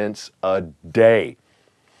 $7.90 a day.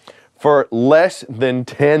 For less than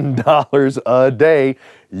 $10 a day,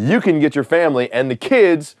 you can get your family and the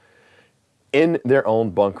kids in their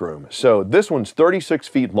own bunk room. So this one's 36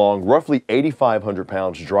 feet long, roughly 8,500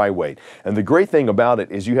 pounds dry weight. And the great thing about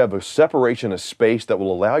it is you have a separation of space that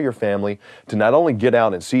will allow your family to not only get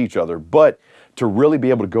out and see each other, but to really be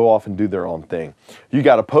able to go off and do their own thing. You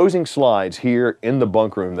got opposing slides here in the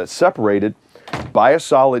bunk room that's separated by a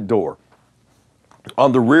solid door.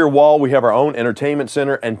 On the rear wall, we have our own entertainment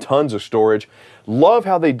center and tons of storage. Love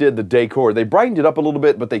how they did the decor. They brightened it up a little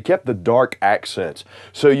bit, but they kept the dark accents.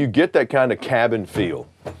 So you get that kind of cabin feel.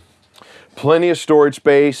 Plenty of storage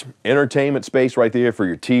space, entertainment space right there for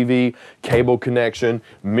your TV, cable connection,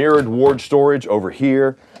 mirrored ward storage over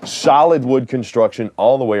here, solid wood construction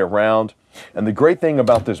all the way around. And the great thing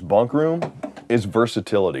about this bunk room is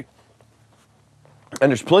versatility. And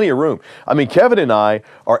there's plenty of room. I mean, Kevin and I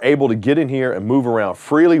are able to get in here and move around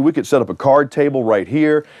freely. We could set up a card table right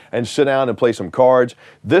here and sit down and play some cards.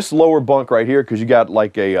 This lower bunk right here, because you got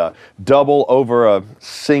like a double over a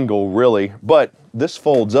single, really, but this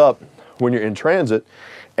folds up when you're in transit.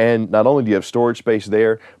 And not only do you have storage space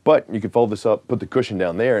there, but you can fold this up, put the cushion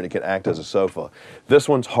down there, and it can act as a sofa. This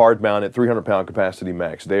one's hard mounted, 300-pound capacity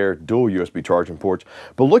max there, dual USB charging ports.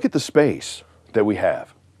 But look at the space that we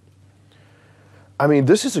have. I mean,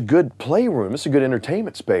 this is a good playroom. This is a good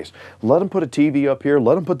entertainment space. Let them put a TV up here.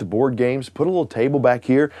 Let them put the board games. Put a little table back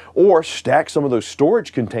here, or stack some of those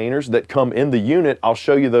storage containers that come in the unit. I'll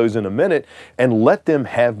show you those in a minute, and let them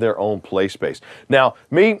have their own play space. Now,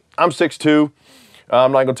 me, I'm 6'2".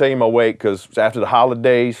 I'm not going to tell you my weight because after the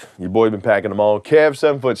holidays, your boy's been packing them on. Kev,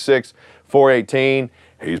 7'6", 418.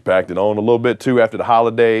 He's packed it on a little bit too after the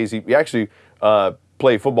holidays. He actually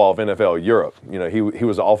played football for NFL Europe. You know, he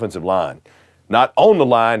was the offensive line. Not on the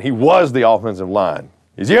line, he was the offensive line.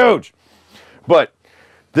 He's huge. But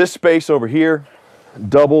this space over here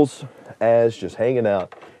doubles as just hanging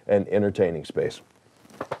out and entertaining space.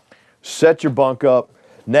 Set your bunk up.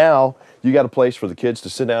 Now you got a place for the kids to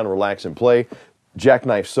sit down and relax and play.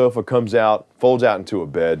 Jackknife sofa comes out, folds out into a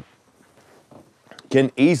bed.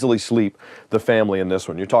 Can easily sleep the family in this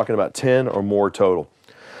one. You're talking about 10 or more total.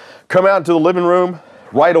 Come out into the living room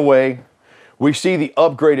right away. We see the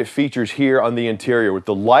upgraded features here on the interior with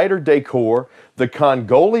the lighter decor, the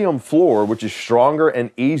Congolium floor, which is stronger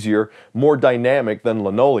and easier, more dynamic than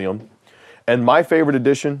linoleum. And my favorite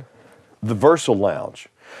addition, the Versa Lounge.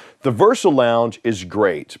 The Versa Lounge is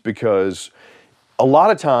great because a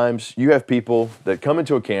lot of times you have people that come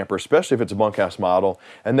into a camper, especially if it's a bunkhouse model,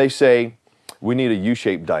 and they say, we need a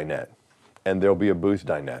U-shaped dinette, and there'll be a booth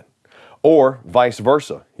dinette. Or vice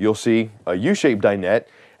versa. You'll see a U-shaped dinette,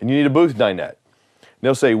 and you need a booth dinette.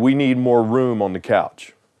 They'll say, we need more room on the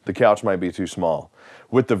couch. The couch might be too small.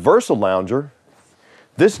 With the Versa Lounger,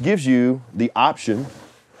 this gives you the option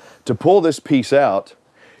to pull this piece out.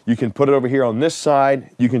 You can put it over here on this side.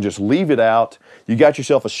 You can just leave it out. You got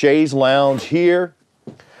yourself a chaise lounge here.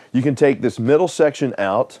 You can take this middle section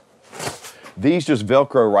out. These just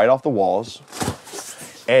Velcro right off the walls.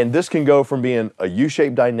 And this can go from being a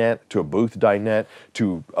U-shaped dinette to a booth dinette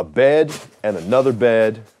to a bed and another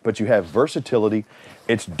bed, but you have versatility.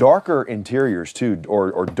 It's darker interiors too,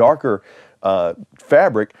 or darker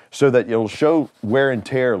fabric, so that it'll show wear and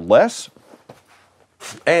tear less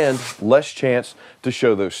and less chance to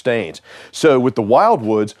show those stains. So with the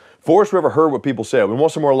Wildwoods, Forest River heard what people said. We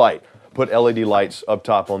want some more light. Put LED lights up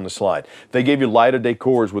top on the slide. They gave you lighter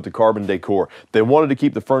decors with the carbon decor. They wanted to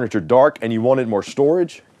keep the furniture dark and you wanted more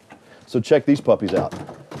storage. So check these puppies out.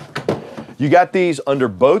 You got these under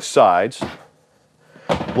both sides.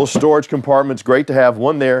 Little storage compartments, great to have.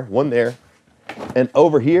 One there, one there. And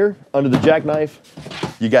over here, under the jackknife,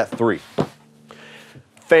 you got 3.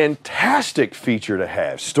 Fantastic feature to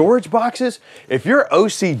have. Storage boxes, if you're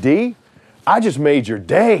OCD, I just made your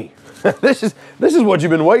day. This is what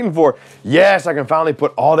you've been waiting for. Yes, I can finally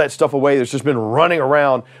put all that stuff away that's just been running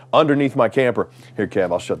around underneath my camper. Here,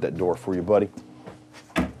 Cav, I'll shut that door for you, buddy.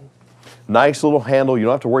 Nice little handle. You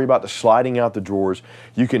don't have to worry about the sliding out the drawers.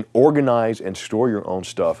 You can organize and store your own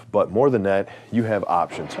stuff, but more than that, you have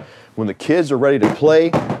options. When the kids are ready to play,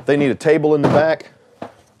 they need a table in the back.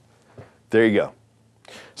 There you go.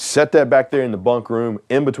 Set that back there in the bunk room,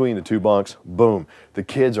 in between the two bunks. Boom. The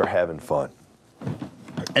kids are having fun.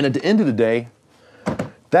 And at the end of the day,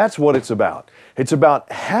 that's what it's about. It's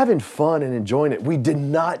about having fun and enjoying it. We did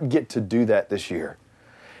not get to do that this year.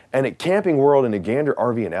 And at Camping World and at Gander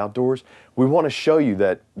RV and Outdoors, we want to show you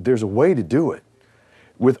that there's a way to do it.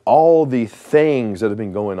 With all the things that have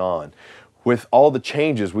been going on, with all the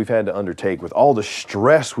changes we've had to undertake, with all the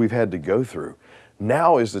stress we've had to go through,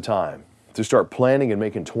 now is the time to start planning and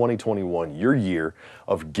making 2021 your year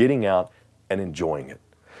of getting out and enjoying it.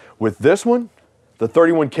 With this one, the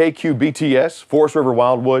 31KQ BTS, Forest River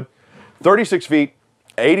Wildwood, 36 feet,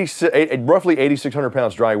 roughly 8,600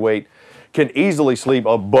 pounds dry weight, can easily sleep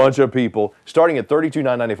a bunch of people, starting at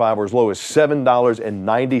 $32,995 or as low as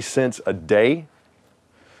 $7.90 a day.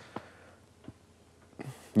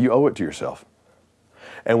 You owe it to yourself.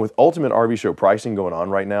 And with Ultimate RV Show pricing going on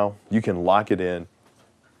right now, you can lock it in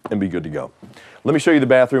and be good to go. Let me show you the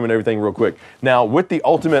bathroom and everything real quick. Now, with the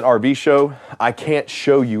Ultimate RV Show, I can't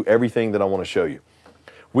show you everything that I want to show you.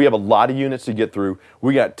 We have a lot of units to get through.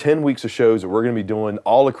 We got 10 weeks of shows that we're going to be doing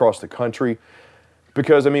all across the country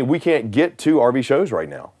because, I mean, we can't get to RV shows right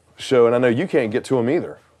now. So, and I know you can't get to them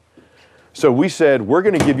either. So we said we're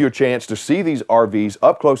going to give you a chance to see these RVs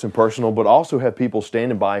up close and personal, but also have people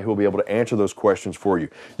standing by who will be able to answer those questions for you.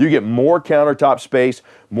 You get more countertop space,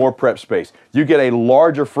 more prep space. You get a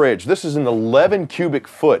larger fridge. This is an 11 cubic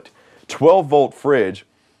foot, 12 volt fridge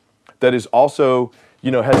that is also,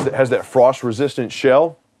 you know, has that frost resistant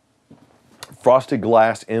shell, frosted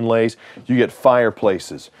glass inlays. You get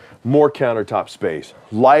fireplaces, more countertop space,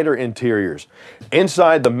 lighter interiors.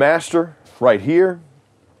 Inside the master right here,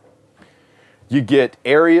 you get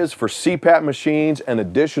areas for CPAP machines and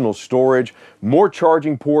additional storage, more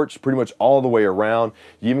charging ports pretty much all the way around.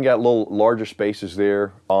 You even got little larger spaces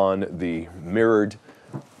there on the mirrored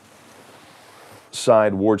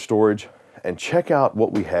side ward storage. And check out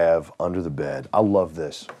what we have under the bed. I love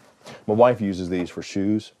this. My wife uses these for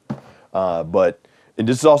shoes, but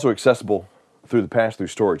this is also accessible through the pass-through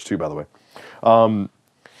storage too, by the way. My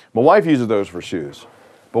wife uses those for shoes.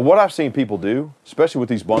 But what I've seen people do, especially with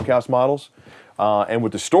these bunkhouse models, and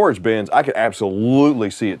with the storage bins, I could absolutely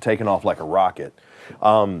see it taking off like a rocket.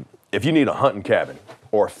 If you need a hunting cabin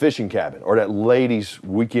or a fishing cabin or that ladies'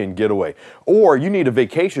 weekend getaway, or you need a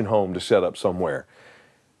vacation home to set up somewhere,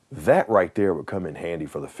 that right there would come in handy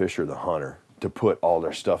for the fisher, the hunter, to put all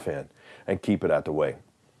their stuff in and keep it out the way.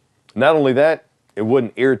 Not only that, it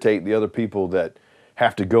wouldn't irritate the other people that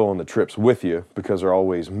have to go on the trips with you because they're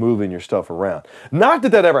always moving your stuff around. Not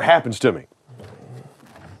that that ever happens to me.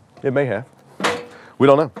 It may have. We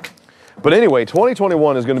don't know. But anyway,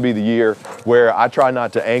 2021 is going to be the year where I try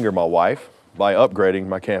not to anger my wife by upgrading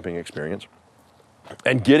my camping experience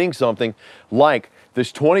and getting something like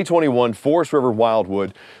this 2021 Forest River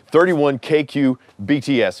Wildwood 31KQ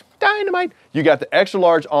BTS Dynamite. You got the extra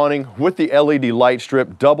large awning with the LED light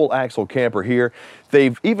strip, double axle camper here.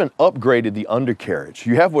 They've even upgraded the undercarriage.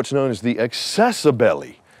 You have what's known as the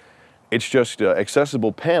Accessibelly. It's just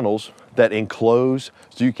accessible panels that enclose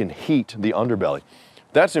so you can heat the underbelly.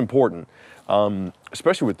 That's important,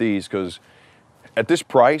 especially with these, because at this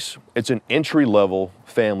price, it's an entry-level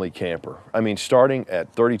family camper. I mean, starting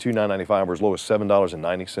at $32,995 or as low as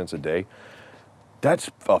 $7.90 a day,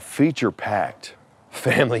 that's a feature-packed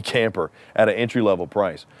family camper at an entry-level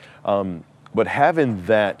price. But having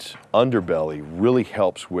that underbelly really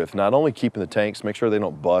helps with not only keeping the tanks, make sure they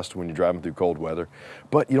don't bust when you're driving through cold weather,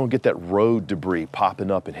 but you don't get that road debris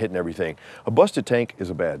popping up and hitting everything. A busted tank is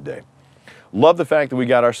a bad day. Love the fact that we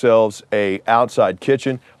got ourselves a outside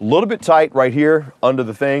kitchen. A little bit tight right here under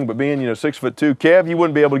the thing, but being, 6'2", Kev, you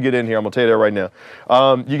wouldn't be able to get in here. I'm gonna tell you that right now.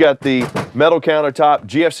 You got the metal countertop,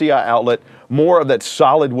 GFCI outlet, more of that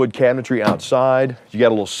solid wood cabinetry outside. You got a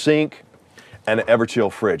little sink and an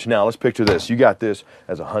Everchill fridge. Now let's picture this. You got this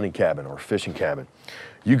as a hunting cabin or a fishing cabin.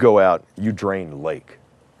 You go out, you drain the lake.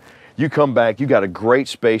 You come back, you got a great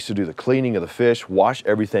space to do the cleaning of the fish, wash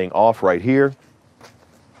everything off right here.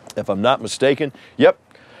 If I'm not mistaken, yep,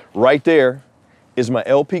 right there is my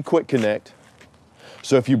LP Quick Connect.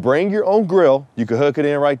 So if you bring your own grill, you can hook it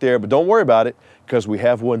in right there, but don't worry about it because we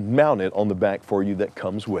have one mounted on the back for you that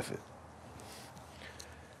comes with it.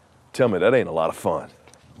 Tell me that ain't a lot of fun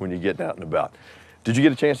when you're getting out and about. Did you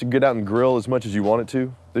get a chance to get out and grill as much as you wanted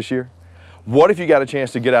to this year? What if you got a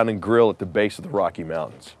chance to get out and grill at the base of the Rocky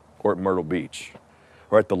Mountains, or at Myrtle Beach,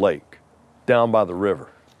 or at the lake, down by the river,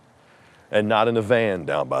 and not in a van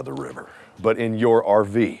down by the river, but in your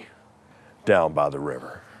RV down by the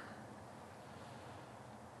river?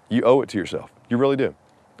 You owe it to yourself. You really do.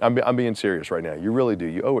 I'm being serious right now. You really do.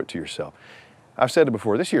 You owe it to yourself. I've said it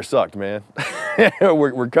before, this year sucked, man.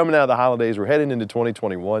 we're coming out of the holidays. We're heading into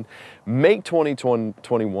 2021. Make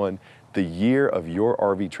 2021 the year of your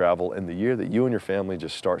RV travel and the year that you and your family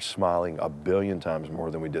just start smiling a billion times more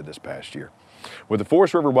than we did this past year. With the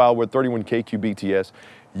Forest River Wildwood 31K QBTS,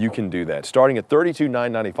 you can do that. Starting at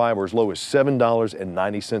 $32,995 or as low as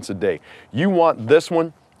 $7.90 a day. You want this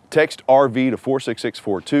one? Text RV to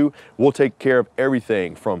 46642. We'll take care of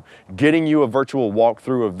everything from getting you a virtual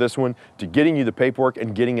walkthrough of this one to getting you the paperwork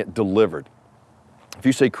and getting it delivered. If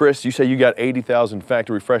you say, Chris, you say you got 80,000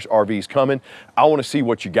 factory fresh RVs coming, I want to see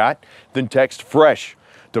what you got, then text FRESH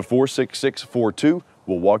to 46642.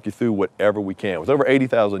 We'll walk you through whatever we can. With over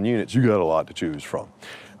 80,000 units, you got a lot to choose from.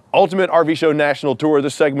 Ultimate RV Show National Tour.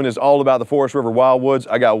 This segment is all about the Forest River Wildwoods.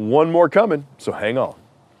 I got one more coming, so hang on.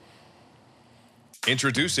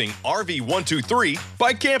 Introducing RV123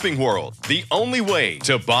 by Camping World, the only way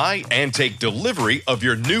to buy and take delivery of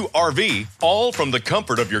your new RV, all from the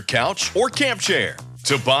comfort of your couch or camp chair.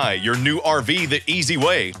 To buy your new RV the easy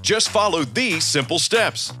way, just follow these simple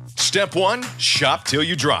steps. Step 1, shop till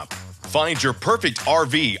you drop. Find your perfect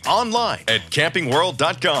RV online at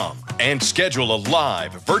campingworld.com and schedule a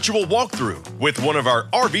live virtual walkthrough with one of our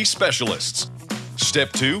RV specialists.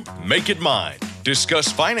 Step 2, make it mine.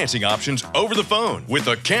 Discuss financing options over the phone with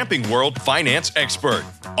a Camping World finance expert.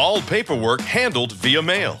 All paperwork handled via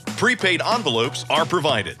mail. Prepaid envelopes are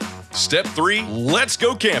provided. Step 3, let's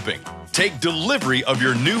go camping. Take delivery of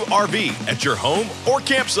your new RV at your home or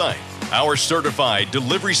campsite. Our certified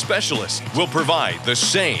delivery specialist will provide the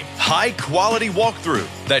same high-quality walkthrough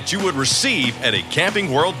that you would receive at a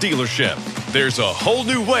Camping World dealership. There's a whole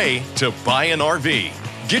new way to buy an RV.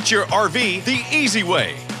 Get your RV the easy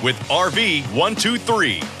way with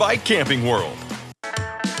RV123 by Camping World.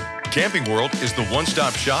 Camping World is the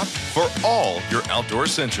one-stop shop for all your outdoor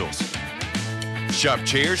essentials. Shop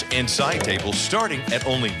chairs and side tables starting at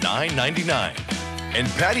only $9.99 and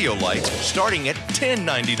patio lights starting at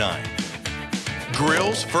 $10.99.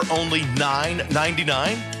 Grills for only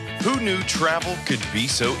 $9.99? Who knew travel could be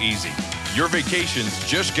so easy? Your vacations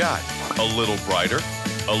just got a little brighter,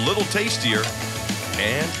 a little tastier,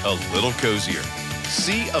 and a little cozier.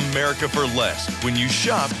 See America for less when you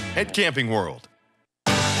shop at Camping World.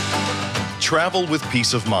 Travel with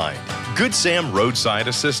peace of mind. Good Sam Roadside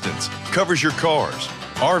Assistance covers your cars,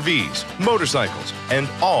 RVs, motorcycles, and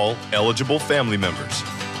all eligible family members.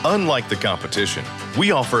 Unlike the competition,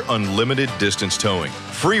 we offer unlimited distance towing,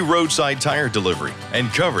 free roadside tire delivery, and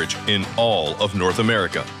coverage in all of North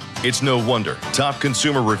America. It's no wonder top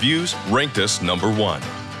consumer reviews ranked us #1.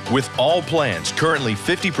 With all plans currently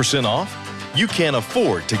 50% off, you can't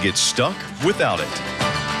afford to get stuck without it.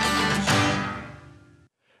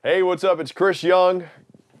 Hey, what's up? It's Chris Young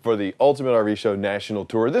for the Ultimate RV Show National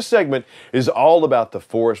Tour. This segment is all about the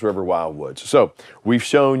Forest River Wildwoods. So we've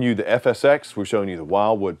shown you the FSX, we've shown you the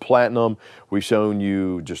Wildwood Platinum, we've shown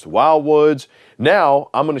you just the Wildwoods. Now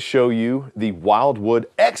I'm going to show you the Wildwood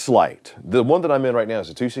X-Lite. The one that I'm in right now is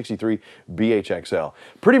a 263 BHXL.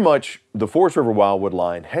 Pretty much the Forest River Wildwood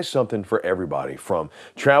line has something for everybody, from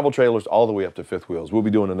travel trailers all the way up to fifth wheels. We'll be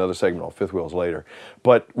doing another segment on fifth wheels later.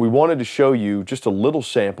 But we wanted to show you just a little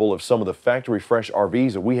sample of some of the factory fresh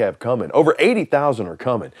RVs that we have coming. Over 80,000 are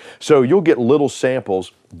coming. So you'll get little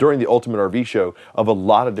samples during the Ultimate RV Show of a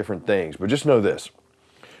lot of different things. But just know this.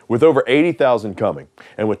 With over 80,000 coming,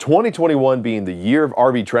 and with 2021 being the year of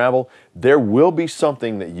RV travel, there will be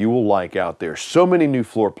something that you will like out there. So many new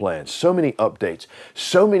floor plans, so many updates,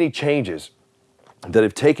 so many changes that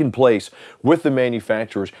have taken place with the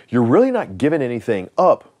manufacturers. You're really not giving anything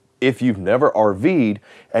up if you've never RV'd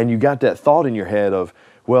and you got that thought in your head of,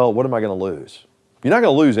 well, what am I going to lose? You're not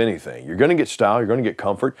going to lose anything. You're going to get style, you're going to get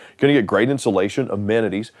comfort, you're going to get great insulation,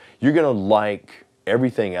 amenities. You're going to like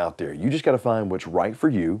everything out there. You just got to find what's right for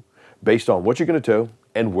you based on what you're going to tow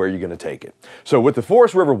and where you're going to take it. So with the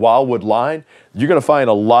Forest River Wildwood line, you're going to find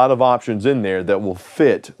a lot of options in there that will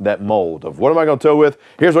fit that mold of what am I going to tow with?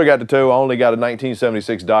 Here's what I got to tow. I only got a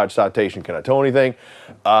 1976 Dodge Citation. Can I tow anything?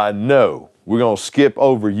 No. We're going to skip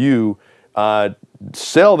over you.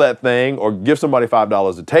 Sell that thing or give somebody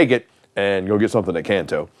 $5 to take it and go get something that can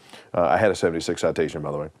tow. I had a 76 Citation,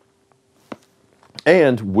 by the way.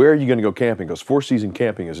 and where are you going to go camping? Because four-season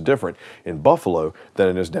camping is different in Buffalo than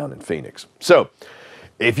it is down in Phoenix. So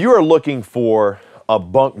if you are looking for a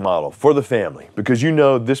bunk model for the family, because you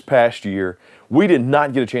know this past year, we did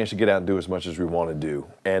not get a chance to get out and do as much as we want to do.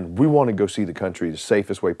 And we want to go see the country the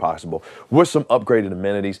safest way possible with some upgraded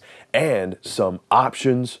amenities and some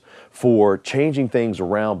options for changing things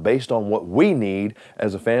around based on what we need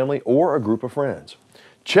as a family or a group of friends.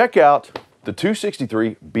 Check out the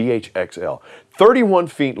 263 BHXL. 31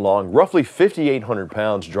 feet long, roughly 5,800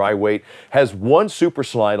 pounds dry weight, has one super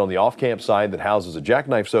slide on the off-camp side that houses a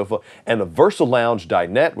jackknife sofa and a Versa Lounge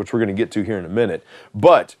dinette, which we're going to get to here in a minute.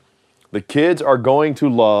 But the kids are going to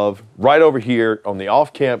love, right over here on the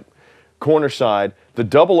off-camp corner side, the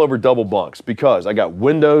double-over-double bunks, because I got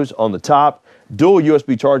windows on the top, dual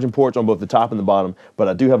USB charging ports on both the top and the bottom, but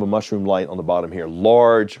I do have a mushroom light on the bottom here,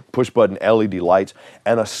 large push-button LED lights,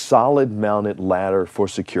 and a solid mounted ladder for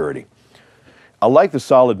security. I like the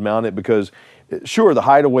solid mounted because, sure, the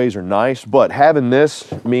hideaways are nice, but having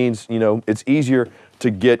this means, you know, it's easier to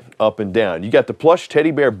get up and down. You got the plush Teddy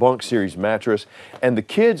Bear Bunk Series mattress, and the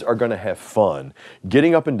kids are going to have fun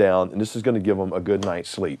getting up and down, and this is going to give them a good night's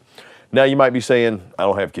sleep. Now, you might be saying, I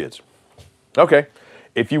don't have kids. Okay,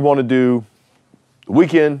 if you want to do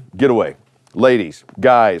weekend getaway, ladies,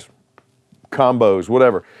 guys, combos,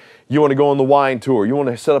 whatever, you want to go on the wine tour, you want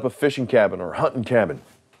to set up a fishing cabin or a hunting cabin,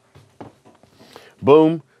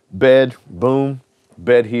 boom, bed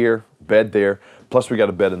here, bed there, plus we got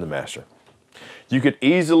a bed in the master. You could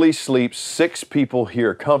easily sleep 6 people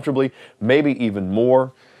here comfortably, maybe even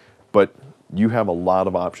more, but you have a lot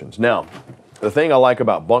of options. Now, the thing I like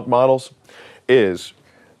about bunk models is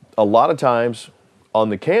a lot of times on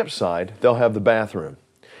the campsite, they'll have the bathroom,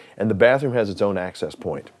 and the bathroom has its own access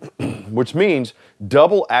point, which means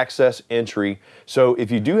double access entry. So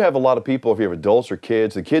if you do have a lot of people, if you have adults or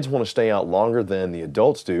kids, the kids want to stay out longer than the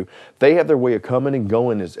adults do, they have their way of coming and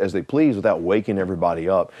going as they please without waking everybody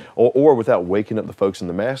up or without waking up the folks in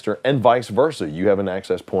the master, and vice versa. You have an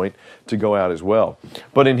access point to go out as well.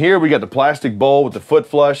 But in here, we got the plastic bowl with the foot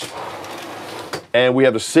flush, and we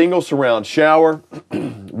have the single surround shower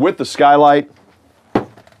with the skylight,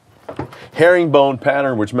 herringbone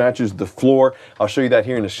pattern, which matches the floor. I'll show you that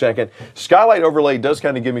here in a second. Skylight overlay does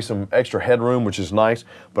kind of give me some extra headroom, which is nice,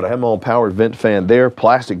 but I have my own powered vent fan there.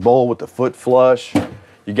 Plastic bowl with the foot flush.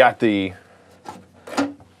 You got the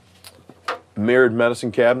mirrored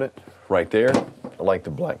medicine cabinet right there. I like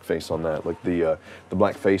the black face on that. Like the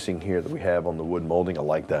black facing here that we have on the wood molding. I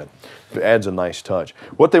like that. It adds a nice touch.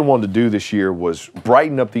 What they wanted to do this year was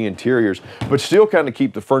brighten up the interiors, but still kind of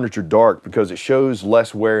keep the furniture dark because it shows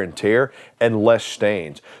less wear and tear and less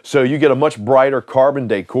stains. So you get a much brighter carbon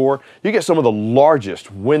decor. You get some of the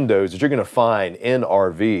largest windows that you're going to find in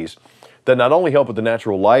RVs that not only help with the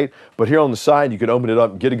natural light, but here on the side you could open it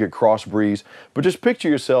up and get a good cross breeze. But just picture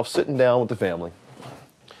yourself sitting down with the family,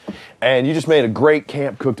 and you just made a great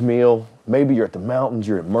camp cooked meal. Maybe you're at the mountains,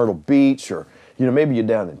 you're at Myrtle Beach, or maybe you're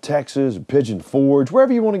down in Texas, or Pigeon Forge,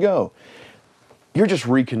 wherever you want to go. You're just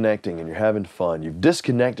reconnecting and you're having fun. You've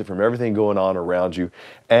disconnected from everything going on around you,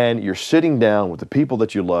 and you're sitting down with the people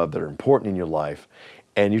that you love that are important in your life,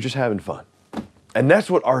 and you're just having fun. And that's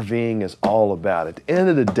what RVing is all about. At the end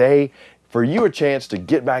of the day, for you a chance to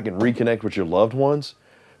get back and reconnect with your loved ones,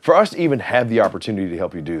 for us to even have the opportunity to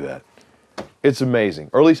help you do that, it's amazing,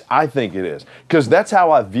 or at least I think it is, because that's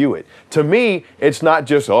how I view it. To me, it's not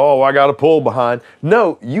just, oh, I got to pull behind.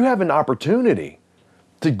 No, you have an opportunity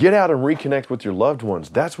to get out and reconnect with your loved ones.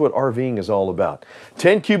 That's what RVing is all about.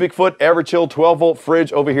 10 cubic foot Everchill 12-volt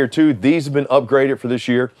fridge over here too. These have been upgraded for this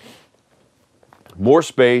year. More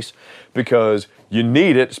space because you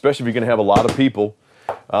need it, especially if you're going to have a lot of people.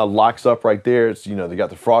 Locks up right there. It's, they got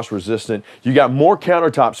the frost resistant. You got more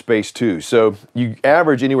countertop space too. So you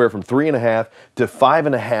average anywhere from 3.5 to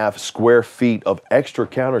 5.5 square feet of extra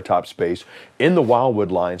countertop space in the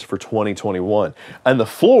Wildwood lines for 2021. And the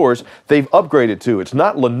floors, they've upgraded to. It's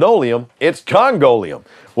not linoleum, it's Congolium.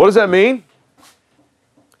 What does that mean?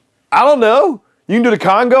 I don't know. You can do the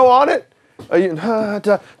Congo on it. We're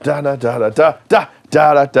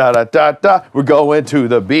going to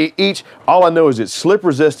the beach. All I know is it's slip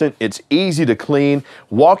resistant. It's easy to clean.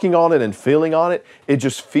 Walking on it and feeling on it, it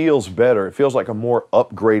just feels better. It feels like a more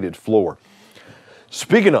upgraded floor.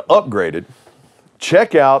 Speaking of upgraded,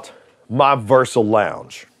 check out my Versa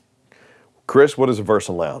Lounge. Chris, what is a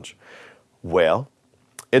Versa Lounge? Well,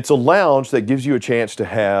 it's a lounge that gives you a chance to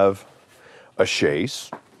have a chaise,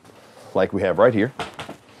 like we have right here.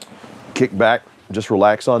 Kick back, just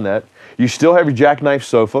relax on that. You still have your jackknife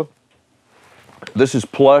sofa. This is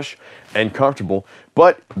plush and comfortable,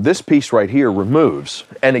 But this piece right here removes,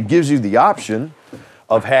 and it gives you the option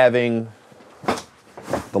of having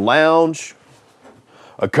the lounge,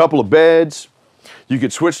 a couple of beds. You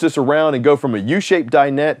could switch this around and go from a U-shaped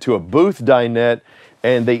dinette to a booth dinette,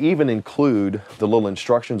 and they even include the little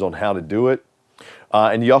instructions on how to do it.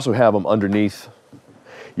 And you also have them underneath.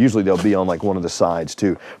 Usually they'll be on like one of the sides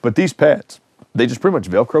too. But these pads, they just pretty much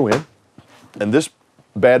Velcro in. And this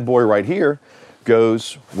bad boy right here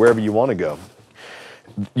goes wherever you want to go.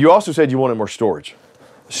 You also said you wanted more storage.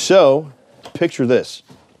 So picture this.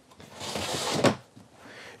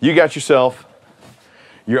 You got yourself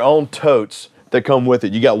your own totes that come with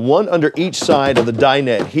it. You got one under each side of the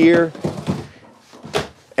dinette here,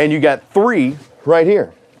 and you got 3 right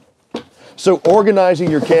here. So organizing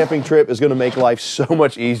your camping trip is going to make life so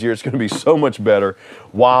much easier. It's going to be so much better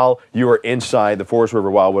while you are inside the Forest River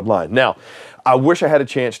Wildwood line. Now, I wish I had a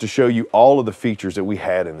chance to show you all of the features that we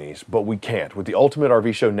had in these, but we can't. With the Ultimate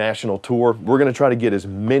RV Show National Tour, we're going to try to get as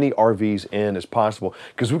many RVs in as possible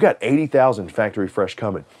because we've got 80,000 factory fresh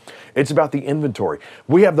coming. It's about the inventory.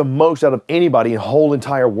 We have the most out of anybody in the whole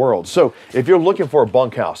entire world. So if you're looking for a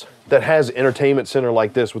bunkhouse that has an entertainment center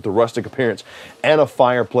like this with the rustic appearance and a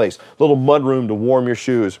fireplace, little mudroom to warm your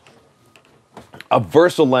shoes, a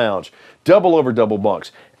Versa lounge, double over double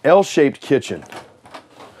bunks, L-shaped kitchen,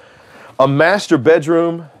 a master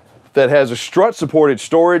bedroom that has a strut-supported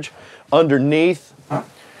storage underneath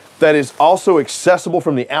that is also accessible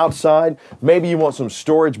from the outside. Maybe you want some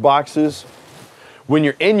storage boxes. When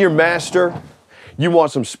you're in your master, you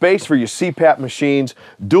want some space for your CPAP machines,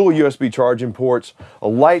 dual USB charging ports, a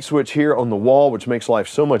light switch here on the wall, which makes life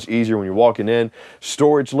so much easier when you're walking in,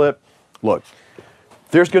 storage lip. Look,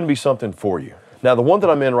 there's going to be something for you. Now, the one that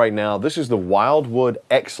I'm in right now, this is the Wildwood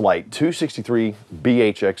X-Lite 263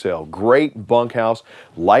 BHXL. Great bunkhouse,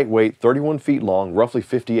 lightweight, 31 feet long, roughly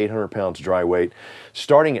 5,800 pounds dry weight,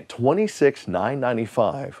 starting at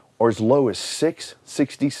 $26,995 or as low as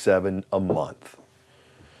 $667 a month.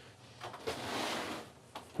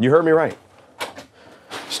 You heard me right.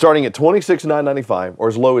 Starting at $26,995 or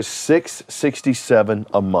as low as $667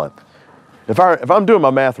 a month. If I'm doing my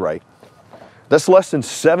math right, that's less than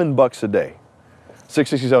 $7 a day.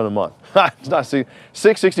 $667 a month. It's not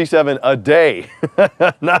 $667 a day,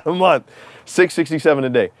 not a month. $667 a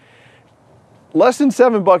day. Less than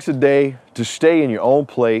 $7 a day to stay in your own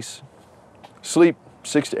place, sleep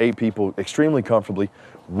 6 to 8 people extremely comfortably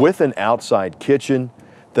with an outside kitchen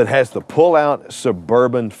that has the pull-out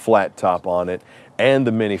Suburban flat top on it and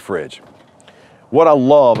the mini fridge. What I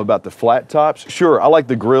love about the flat tops, sure, I like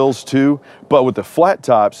the grills too, but with the flat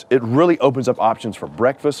tops, it really opens up options for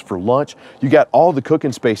breakfast, for lunch. You got all the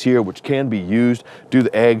cooking space here, which can be used. Do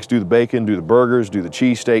the eggs, do the bacon, do the burgers, do the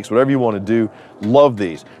cheesesteaks, whatever you want to do. Love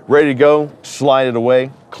these. Ready to go, slide it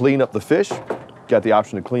away, clean up the fish. Got the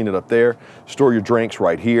option to clean it up there. Store your drinks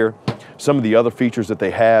right here. Some of the other features that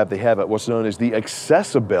they have what's known as the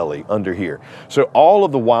Accessibelly under here. So all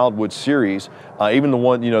of the Wildwood series, even the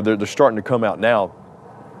one, they're starting to come out now,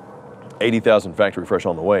 80,000 factory fresh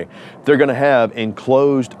on the way, they're gonna have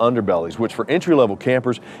enclosed underbellies, which for entry-level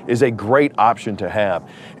campers is a great option to have.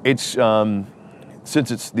 It's,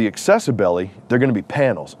 since it's the Accessibelly, they're gonna be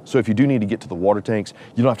panels. So if you do need to get to the water tanks,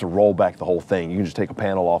 you don't have to roll back the whole thing. You can just take a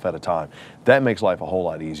panel off at a time. That makes life a whole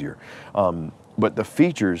lot easier. But the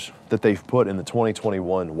features that they've put in the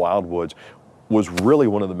 2021 Wildwoods was really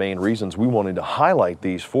one of the main reasons we wanted to highlight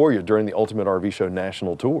these for you during the Ultimate RV Show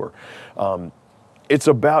National Tour. It's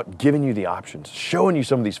about giving you the options, showing you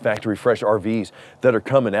some of these factory fresh RVs that are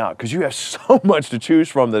coming out, because you have so much to choose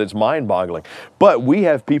from that it's mind-boggling. But we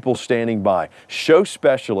have people standing by, show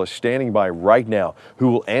specialists standing by right now who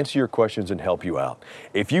will answer your questions and help you out.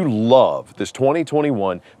 If you love this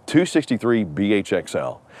 2021 263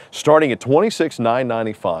 BHXL, starting at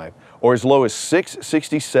 $26,995 or as low as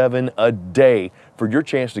 $667 a day for your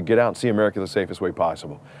chance to get out and see America the safest way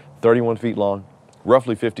possible. 31 feet long,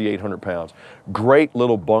 roughly 5,800 pounds. Great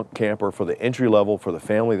little bunk camper for the entry level, for the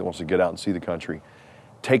family that wants to get out and see the country.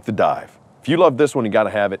 Take the dive. If you love this one, you gotta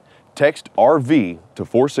have it. Text RV to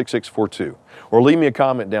 46642 or leave me a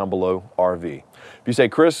comment down below, RV. If you say,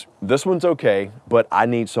 Chris, this one's okay, but I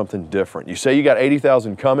need something different. You say you got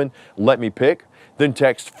 80,000 coming, let me pick, then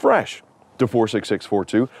text FRESH to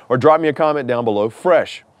 46642 or drop me a comment down below,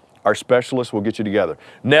 FRESH. Our specialists will get you together.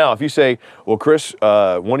 Now, if you say, well, Chris,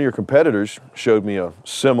 one of your competitors showed me a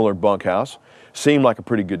similar bunkhouse, seemed like a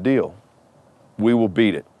pretty good deal, we will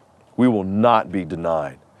beat it. We will not be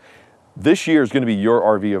denied. This year is going to be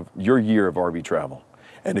your year of RV travel.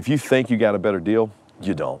 And if you think you got a better deal,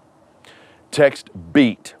 you don't. Text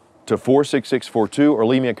BEAT to 46642 or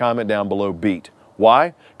leave me a comment down below, BEAT.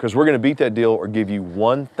 Why? Because we're going to beat that deal or give you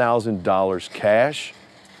 $1,000 cash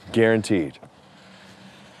guaranteed.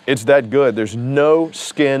 It's that good. There's no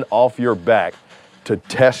skin off your back to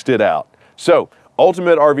test it out. So,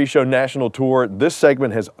 Ultimate RV Show National Tour, this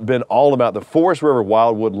segment has been all about the Forest River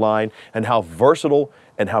Wildwood line and how versatile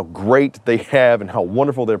and how great they have and how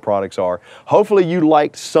wonderful their products are. Hopefully you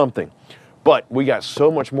liked something. But we got so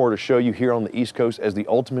much more to show you here on the East Coast as the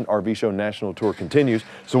Ultimate RV Show National Tour continues.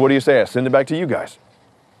 So what do you say? I send it back to you guys.